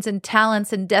giftings and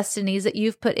talents and destinies that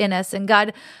you've put in us. And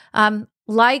God,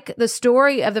 like the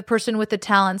story of the person with the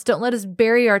talents, don't let us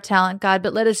bury our talent, God,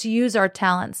 but let us use our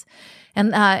talents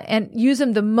and use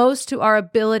them the most to our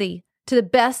ability, to the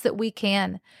best that we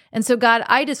can. And so, God,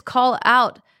 I just call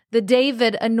out the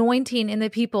David anointing in the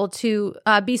people to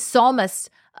be psalmists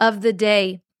of the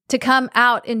day, to come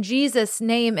out in Jesus'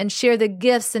 name and share the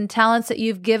gifts and talents that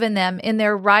you've given them in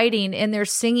their writing, in their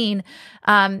singing,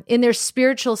 in their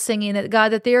spiritual singing, that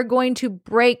God, that they are going to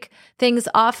break things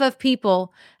off of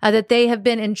people that they have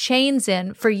been in chains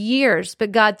in for years.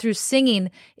 But God, through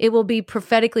singing, it will be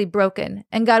prophetically broken.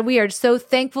 And God, we are so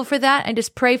thankful for that. And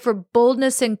just pray for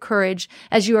boldness and courage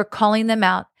as you are calling them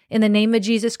out. In the name of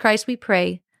Jesus Christ, we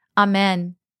pray.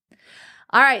 Amen.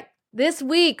 All right. This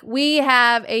week, we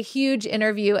have a huge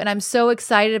interview, and I'm so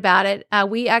excited about it.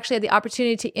 We actually had the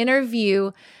opportunity to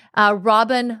interview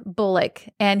Robin Bullock,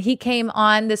 and he came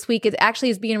on this week. It actually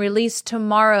is being released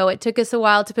tomorrow. It took us a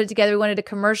while to put it together. We wanted a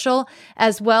commercial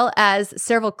as well as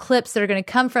several clips that are going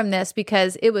to come from this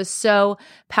because it was so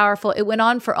powerful. It went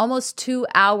on for almost 2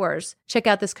 hours. Check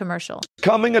out this commercial.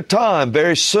 Coming a time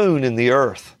very soon in the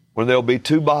earth when there'll be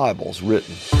 2 Bibles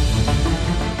written.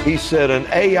 He said an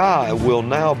AI will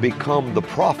now become the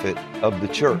prophet of the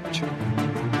church.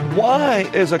 Why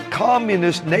is a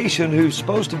communist nation who's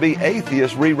supposed to be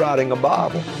atheist rewriting a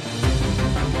Bible?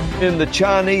 In the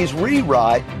Chinese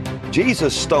rewrite,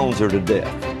 Jesus stones her to death.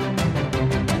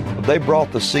 They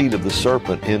brought the seed of the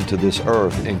serpent into this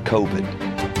earth in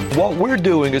COVID. What we're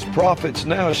doing as prophets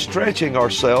now is stretching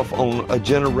ourselves on a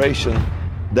generation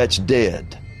that's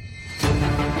dead.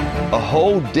 A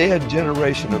whole dead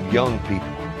generation of young people,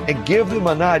 and give them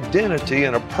an identity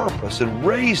and a purpose and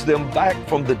raise them back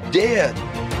from the dead.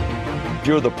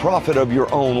 You're the prophet of your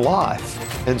own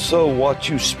life, and so what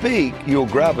you speak, you'll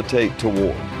gravitate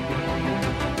toward.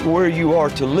 Where you are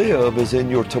to live is in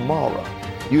your tomorrow.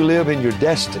 You live in your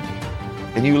destiny,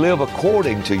 and you live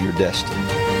according to your destiny.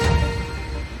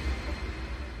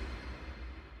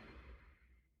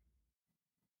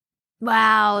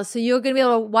 Wow. So you're going to be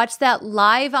able to watch that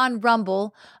live on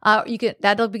Rumble.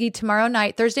 That'll be tomorrow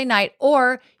night, Thursday night,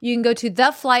 or you can go to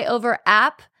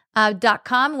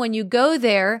theflyoverapp.com. When you go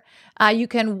there, you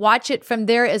can watch it from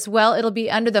there as well. It'll be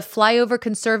under the Flyover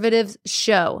Conservatives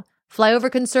show.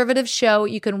 Flyover Conservative show.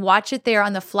 You can watch it there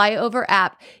on the Flyover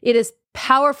app. It is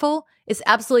powerful. It's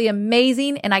absolutely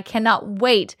amazing. And I cannot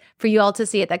wait for you all to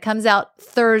see it. That comes out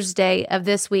Thursday of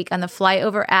this week on the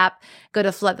Flyover app. Go to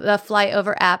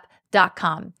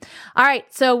theflyoverapp.com. All right.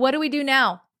 So what do we do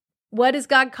now? What is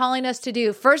God calling us to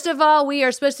do? First of all, we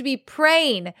are supposed to be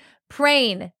praying.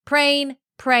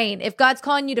 If God's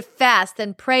calling you to fast,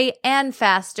 then pray and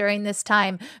fast during this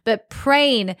time. But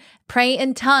pray in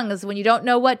tongues. When you don't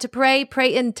know what to pray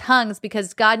in tongues,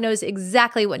 because God knows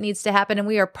exactly what needs to happen. And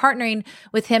we are partnering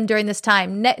with him during this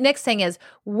time. Next thing is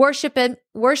worshiping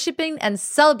and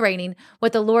celebrating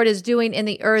what the Lord is doing in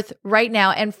the earth right now.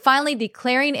 And finally,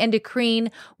 declaring and decreeing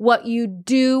what you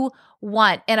do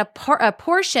want. And a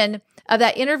portion of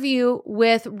that interview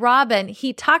with Robin,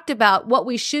 he talked about what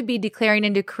we should be declaring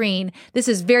and decreeing. This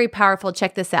is very powerful.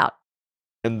 Check this out.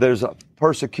 And there's a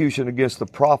persecution against the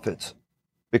prophets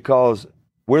because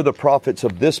we're the prophets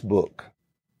of this book,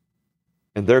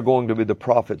 and they're going to be the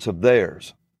prophets of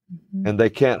theirs, and they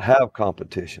can't have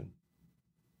competition.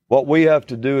 What we have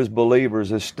to do as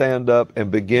believers is stand up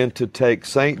and begin to take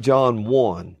St. John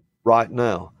 1 right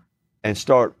now and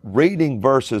start reading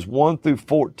verses 1 through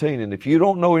 14. And if you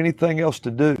don't know anything else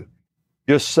to do,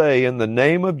 just say, in the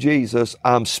name of Jesus,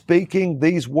 I'm speaking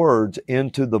these words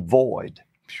into the void.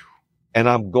 And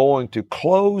I'm going to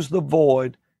close the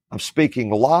void. I'm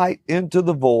speaking light into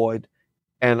the void.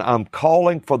 And I'm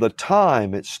calling for the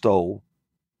time it stole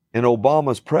in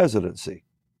Obama's presidency.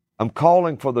 I'm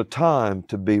calling for the time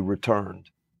to be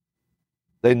returned.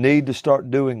 They need to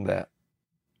start doing that.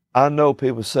 I know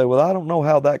people say, well, I don't know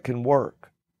how that can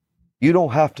work. You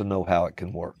don't have to know how it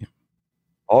can work.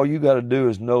 All you got to do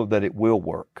is know that it will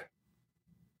work.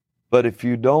 But if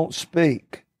you don't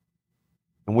speak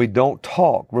and we don't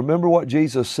talk, remember what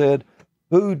Jesus said,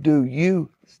 who do you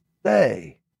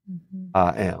say I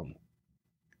am?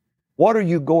 What are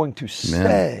you going to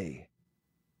say?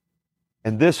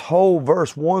 And this whole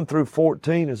verse 1 through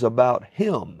 14 is about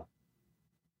him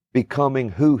becoming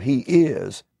who he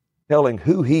is, telling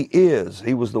who he is.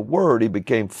 He was the Word. He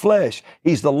became flesh.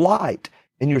 He's the light.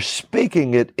 And you're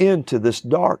speaking it into this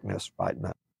darkness right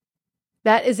now.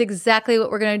 That is exactly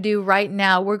what we're going to do right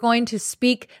now. We're going to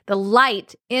speak the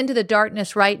light into the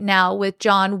darkness right now with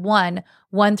John 1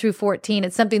 through 14.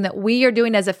 It's something that we are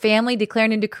doing as a family,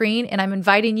 declaring and decreeing, and I'm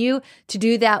inviting you to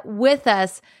do that with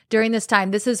us during this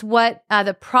time. This is what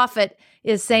the prophet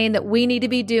is saying that we need to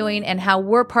be doing, and how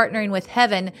we're partnering with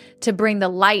heaven to bring the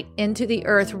light into the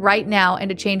earth right now and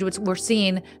to change what we're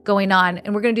seeing going on.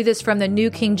 And we're going to do this from the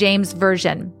New King James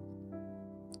Version.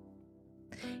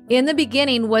 In the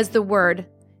beginning was the Word,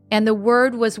 and the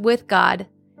Word was with God,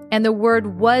 and the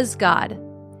Word was God.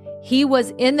 He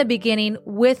was in the beginning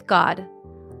with God.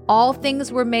 All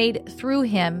things were made through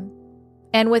him,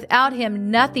 and without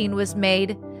him nothing was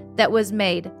made that was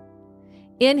made.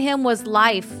 In him was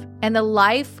life, and the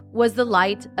life was the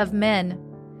light of men.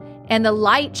 And the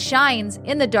light shines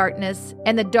in the darkness,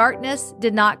 and the darkness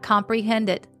did not comprehend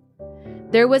it.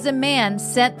 There was a man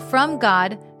sent from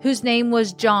God whose name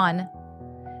was John.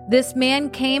 This man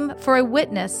came for a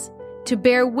witness, to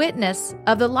bear witness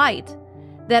of the light,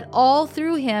 that all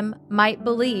through him might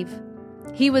believe.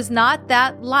 He was not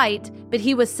that light, but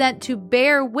he was sent to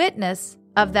bear witness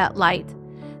of that light.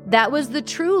 That was the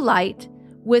true light,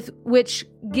 with which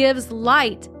gives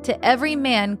light to every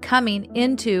man coming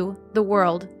into the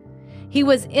world. He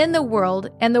was in the world,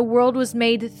 and the world was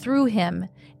made through him,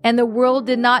 and the world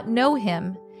did not know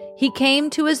him. He came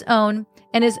to his own,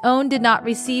 and his own did not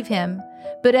receive him.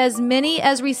 But as many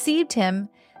as received him,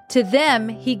 to them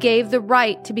he gave the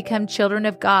right to become children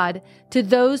of God, to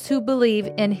those who believe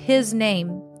in his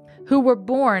name, who were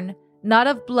born not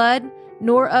of blood,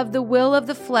 nor of the will of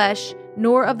the flesh,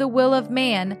 nor of the will of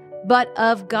man, but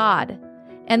of God.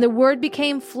 And the Word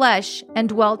became flesh and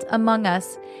dwelt among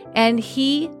us. And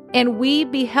we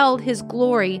beheld his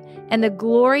glory, and the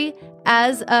glory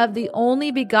as of the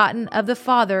only begotten of the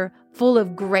Father, full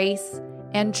of grace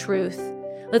and truth.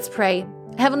 Let's pray.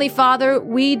 Heavenly Father,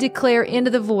 we declare into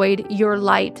the void your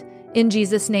light. In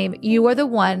Jesus' name, you are the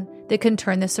one that can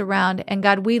turn this around. And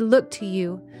God, we look to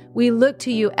you. We look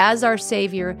to you as our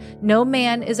Savior. No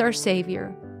man is our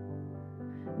Savior.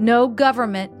 No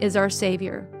government is our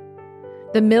Savior.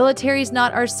 The military is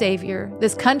not our Savior.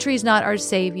 This country is not our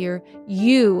Savior.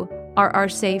 You are our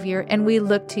Savior, and we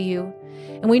look to you.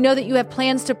 And we know that you have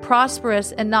plans to prosper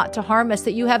us and not to harm us,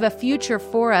 that you have a future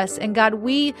for us. And God,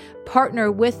 we partner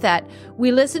with that.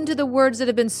 We listen to the words that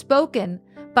have been spoken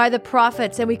by the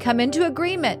prophets, and we come into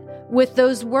agreement with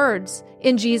those words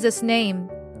in Jesus' name.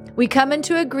 We come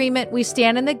into agreement. We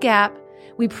stand in the gap.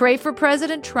 We pray for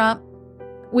President Trump.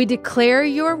 We declare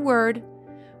your word.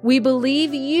 We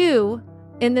believe you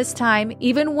in this time.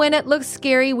 Even when it looks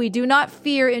scary, we do not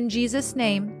fear in Jesus'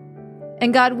 name.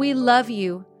 And God, we love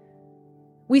you.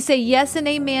 We say yes and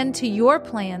amen to your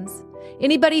plans.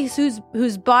 Anybody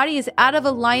whose body is out of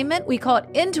alignment, we call it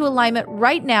into alignment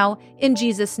right now in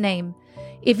Jesus' name.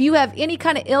 If you have any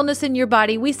kind of illness in your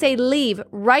body, we say leave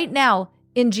right now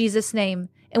in Jesus' name.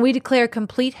 And we declare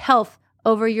complete health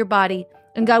over your body.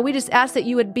 And God, we just ask that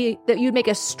you'd make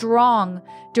us strong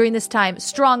during this time,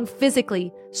 strong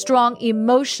physically, strong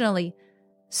emotionally,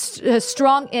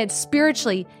 strong and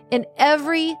spiritually, in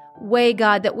every way,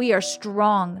 God, that we are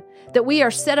strong, that we are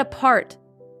set apart,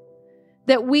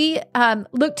 that we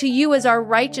look to you as our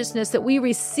righteousness, that we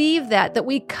receive that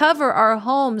we cover our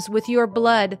homes with your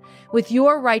blood, with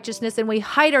your righteousness, and we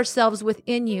hide ourselves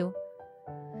within you.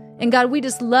 And God, we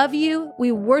just love you.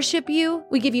 We worship you.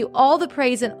 We give you all the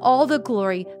praise and all the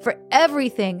glory for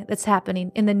everything that's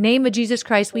happening. In the name of Jesus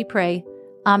Christ, we pray.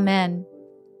 Amen.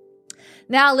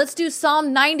 Now let's do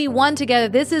Psalm 91 together.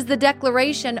 This is the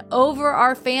declaration over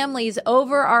our families,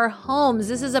 over our homes.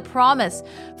 This is a promise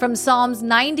from Psalms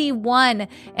 91.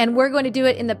 And we're going to do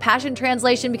it in the Passion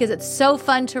Translation because it's so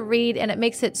fun to read and it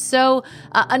makes it so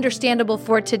understandable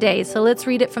for today. So let's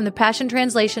read it from the Passion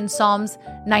Translation, Psalms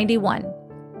 91.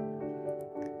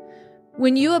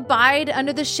 When you abide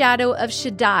under the shadow of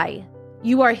Shaddai,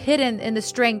 you are hidden in the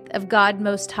strength of God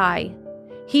Most High.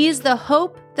 He is the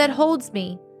hope that holds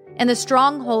me and the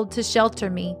stronghold to shelter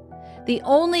me, the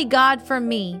only God for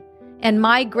me and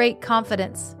my great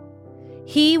confidence.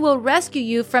 He will rescue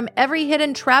you from every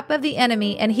hidden trap of the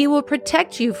enemy, and he will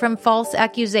protect you from false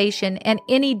accusation and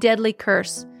any deadly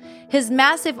curse. His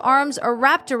massive arms are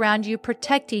wrapped around you,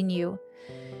 protecting you.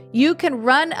 You can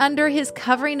run under his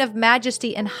covering of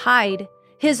majesty and hide.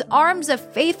 His arms of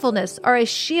faithfulness are a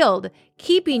shield,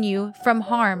 keeping you from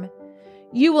harm.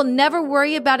 You will never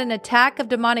worry about an attack of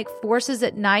demonic forces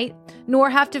at night, nor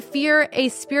have to fear a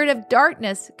spirit of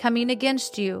darkness coming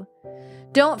against you.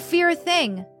 Don't fear a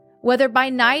thing. Whether by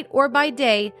night or by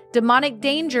day, demonic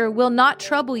danger will not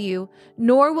trouble you,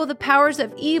 nor will the powers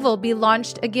of evil be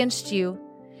launched against you.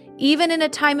 Even in a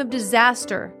time of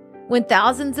disaster, when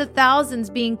thousands of thousands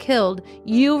being killed,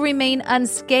 you remain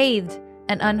unscathed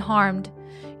and unharmed.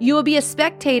 You will be a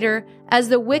spectator as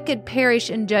the wicked perish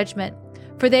in judgment,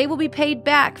 for they will be paid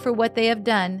back for what they have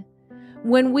done.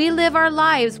 When we live our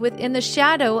lives within the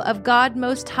shadow of God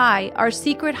Most High, our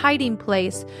secret hiding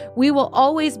place, we will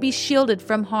always be shielded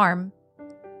from harm.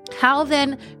 How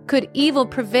then could evil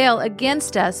prevail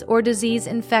against us or disease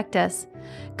infect us?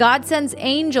 God sends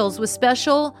angels with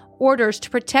special orders to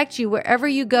protect you wherever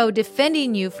you go,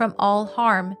 defending you from all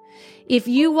harm. If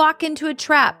you walk into a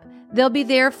trap, they'll be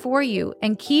there for you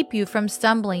and keep you from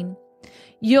stumbling.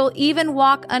 You'll even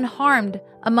walk unharmed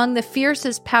among the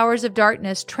fiercest powers of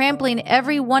darkness, trampling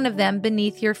every one of them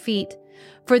beneath your feet.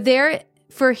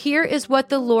 For here is what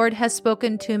the Lord has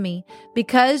spoken to me.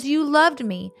 Because you loved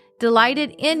me,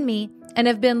 delighted in me, and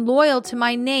have been loyal to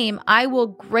my name, I will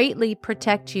greatly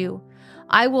protect you.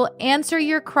 I will answer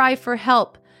your cry for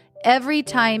help every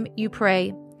time you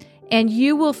pray, and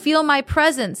you will feel my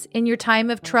presence in your time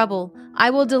of trouble.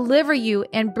 I will deliver you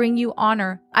and bring you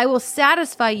honor. I will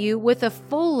satisfy you with a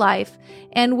full life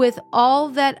and with all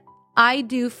that I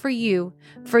do for you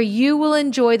will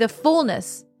enjoy the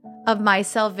fullness of my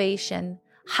salvation.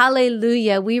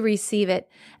 Hallelujah, we receive it.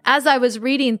 As I was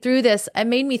reading through this, it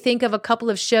made me think of a couple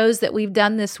of shows that we've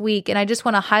done this week, and I just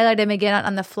want to highlight them again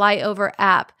on the Flyover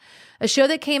app. A show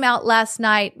that came out last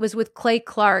night was with Clay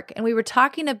Clark, and we were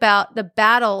talking about the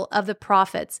battle of the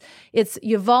prophets. It's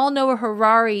Yuval Noah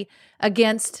Harari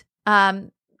against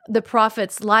the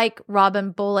prophets like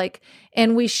Robin Bullock,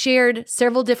 and we shared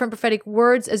several different prophetic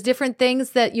words as different things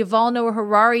that Yuval Noah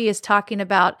Harari is talking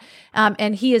about,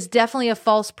 and he is definitely a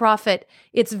false prophet.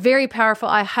 It's very powerful.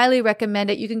 I highly recommend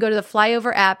it. You can go to the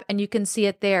Flyover app and you can see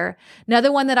it there. Another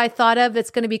one that I thought of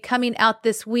that's going to be coming out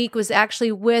this week was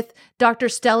actually with Dr.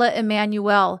 Stella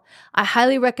Emmanuel. I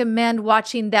highly recommend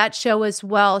watching that show as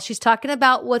well. She's talking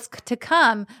about what's to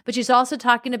come, but she's also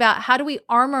talking about how do we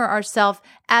armor ourselves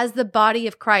as the body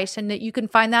of Christ, and that you can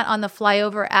find that on the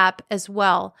Flyover app as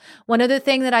well. One other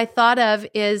thing that I thought of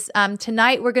is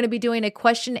tonight we're going to be doing a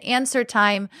question answer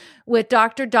time with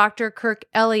Dr. Kirk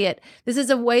Elliott. This is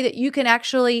a way that you can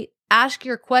actually ask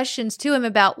your questions to him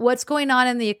about what's going on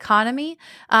in the economy.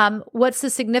 What's the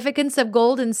significance of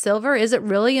gold and silver? Is it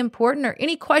really important? Or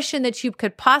any question that you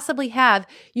could possibly have,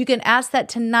 you can ask that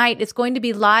tonight. It's going to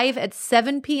be live at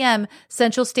 7 p.m.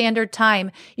 Central Standard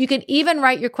Time. You can even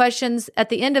write your questions at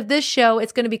the end of this show.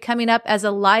 It's going to be coming up as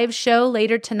a live show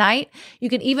later tonight. You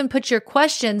can even put your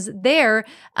questions there,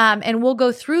 and we'll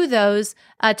go through those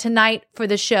tonight for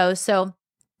the show. So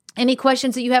any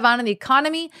questions that you have on in the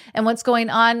economy and what's going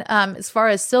on as far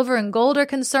as silver and gold are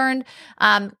concerned,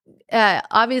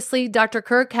 obviously Dr.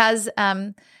 Kirk has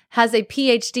a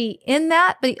PhD in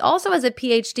that, but he also has a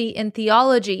PhD in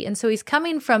theology. And so he's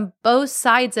coming from both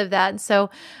sides of that. And so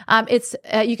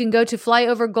you can go to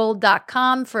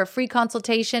flyovergold.com for a free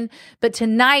consultation. But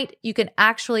tonight you can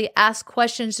actually ask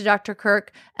questions to Dr.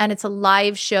 Kirk, and it's a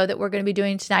live show that we're going to be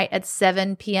doing tonight at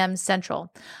 7 p.m.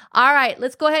 Central. All right,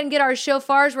 let's go ahead and get our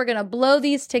shofars. We're going to blow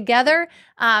these together.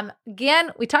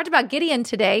 Again, we talked about Gideon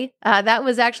today. That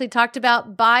was actually talked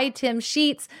about by Tim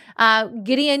Sheets.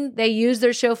 Gideon, they used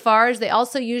their shofars. They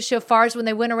also used shofars when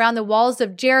they went around the walls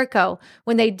of Jericho.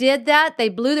 When they did that, they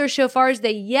blew their shofars,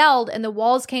 they yelled, and the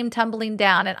walls came tumbling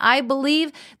down. And I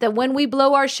believe that when we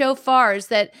blow our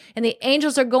shofars, and the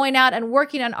angels are going out and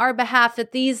working on our behalf,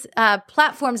 that these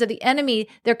platforms of the enemy,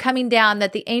 they're coming down,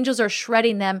 that the angels are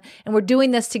shredding them. And we're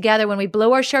doing this together when we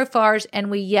blow our shofars and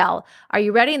we yell. Are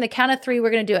you ready? In the count of three, we're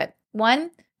going to do it.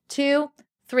 1, 2,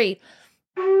 3.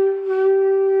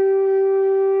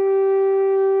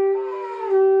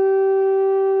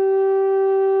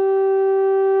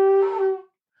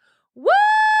 Woo!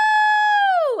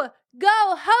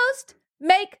 Go host,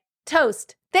 make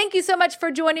toast. Thank you so much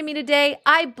for joining me today.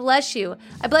 I bless you.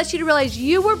 I bless you to realize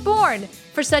you were born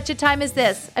for such a time as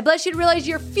this. I bless you to realize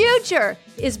your future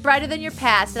is brighter than your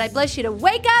past. And I bless you to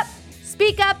wake up,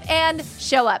 speak up, and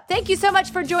show up. Thank you so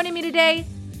much for joining me today.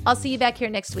 I'll see you back here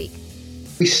next week.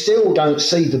 We still don't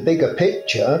see the bigger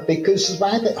picture because the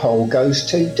rabbit hole goes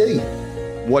too deep.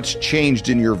 What's changed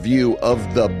in your view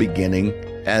of the beginning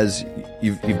as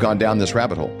you've gone down this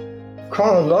rabbit hole?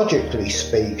 Chronologically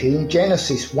speaking,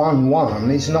 Genesis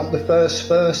 1:1 is not the first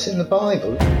verse in the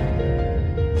Bible.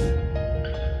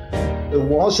 There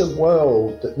was a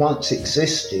world that once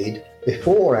existed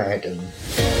before Adam.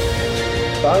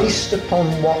 Based upon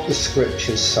what the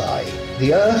scriptures say,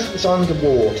 the earth was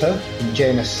underwater in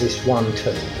Genesis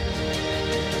 1:2.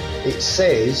 It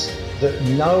says that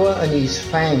Noah and his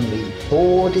family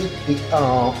boarded the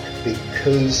ark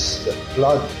because the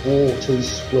flood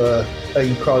waters were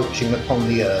encroaching upon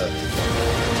the earth.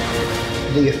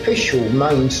 The official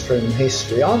mainstream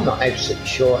history, I'm not absolutely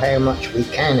sure how much we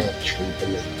can actually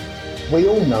believe. We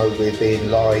all know we're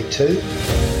being lied to.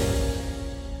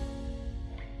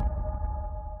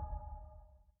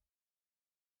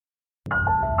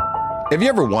 Have you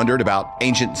ever wondered about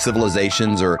ancient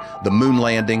civilizations or the moon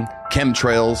landing,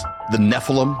 chemtrails, the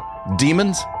Nephilim,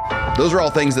 demons? Those are all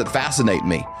things that fascinate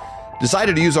me.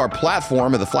 Decided to use our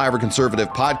platform of the Flyover Conservative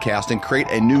podcast and create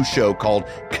a new show called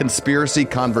Conspiracy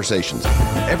Conversations.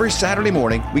 Every Saturday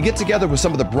morning, we get together with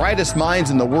some of the brightest minds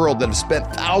in the world that have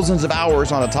spent thousands of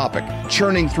hours on a topic,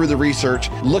 churning through the research,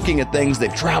 looking at things.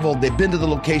 They've traveled, they've been to the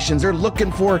locations, they're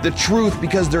looking for the truth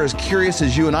because they're as curious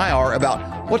as you and I are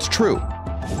about what's true.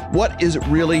 What is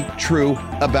really true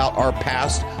about our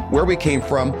past, where we came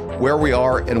from, where we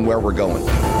are, and where we're going?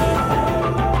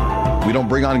 We don't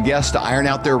bring on guests to iron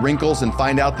out their wrinkles and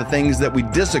find out the things that we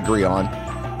disagree on.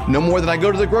 No more than I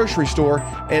go to the grocery store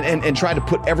and try to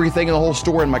put everything in the whole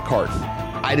store in my cart.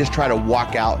 I just try to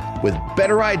walk out with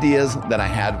better ideas than I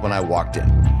had when I walked in.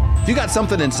 If you got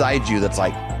something inside you that's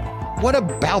like, what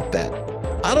about that?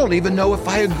 I don't even know if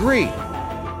I agree,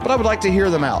 but I would like to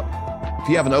hear them out. If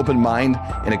you have an open mind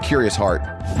and a curious heart,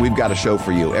 we've got a show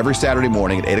for you every Saturday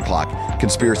morning at 8 o'clock,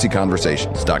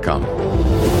 conspiracyconversations.com.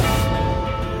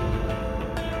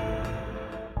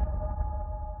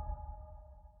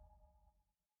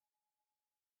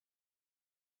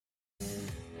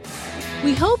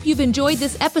 We hope you've enjoyed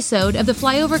this episode of the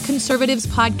Flyover Conservatives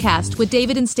podcast with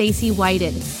David and Stacy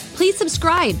Whited. Please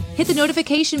subscribe, hit the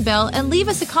notification bell, and leave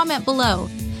us a comment below.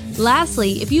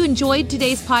 Lastly, if you enjoyed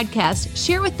today's podcast,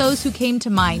 share with those who came to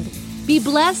mind. Be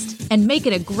blessed and make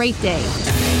it a great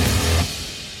day.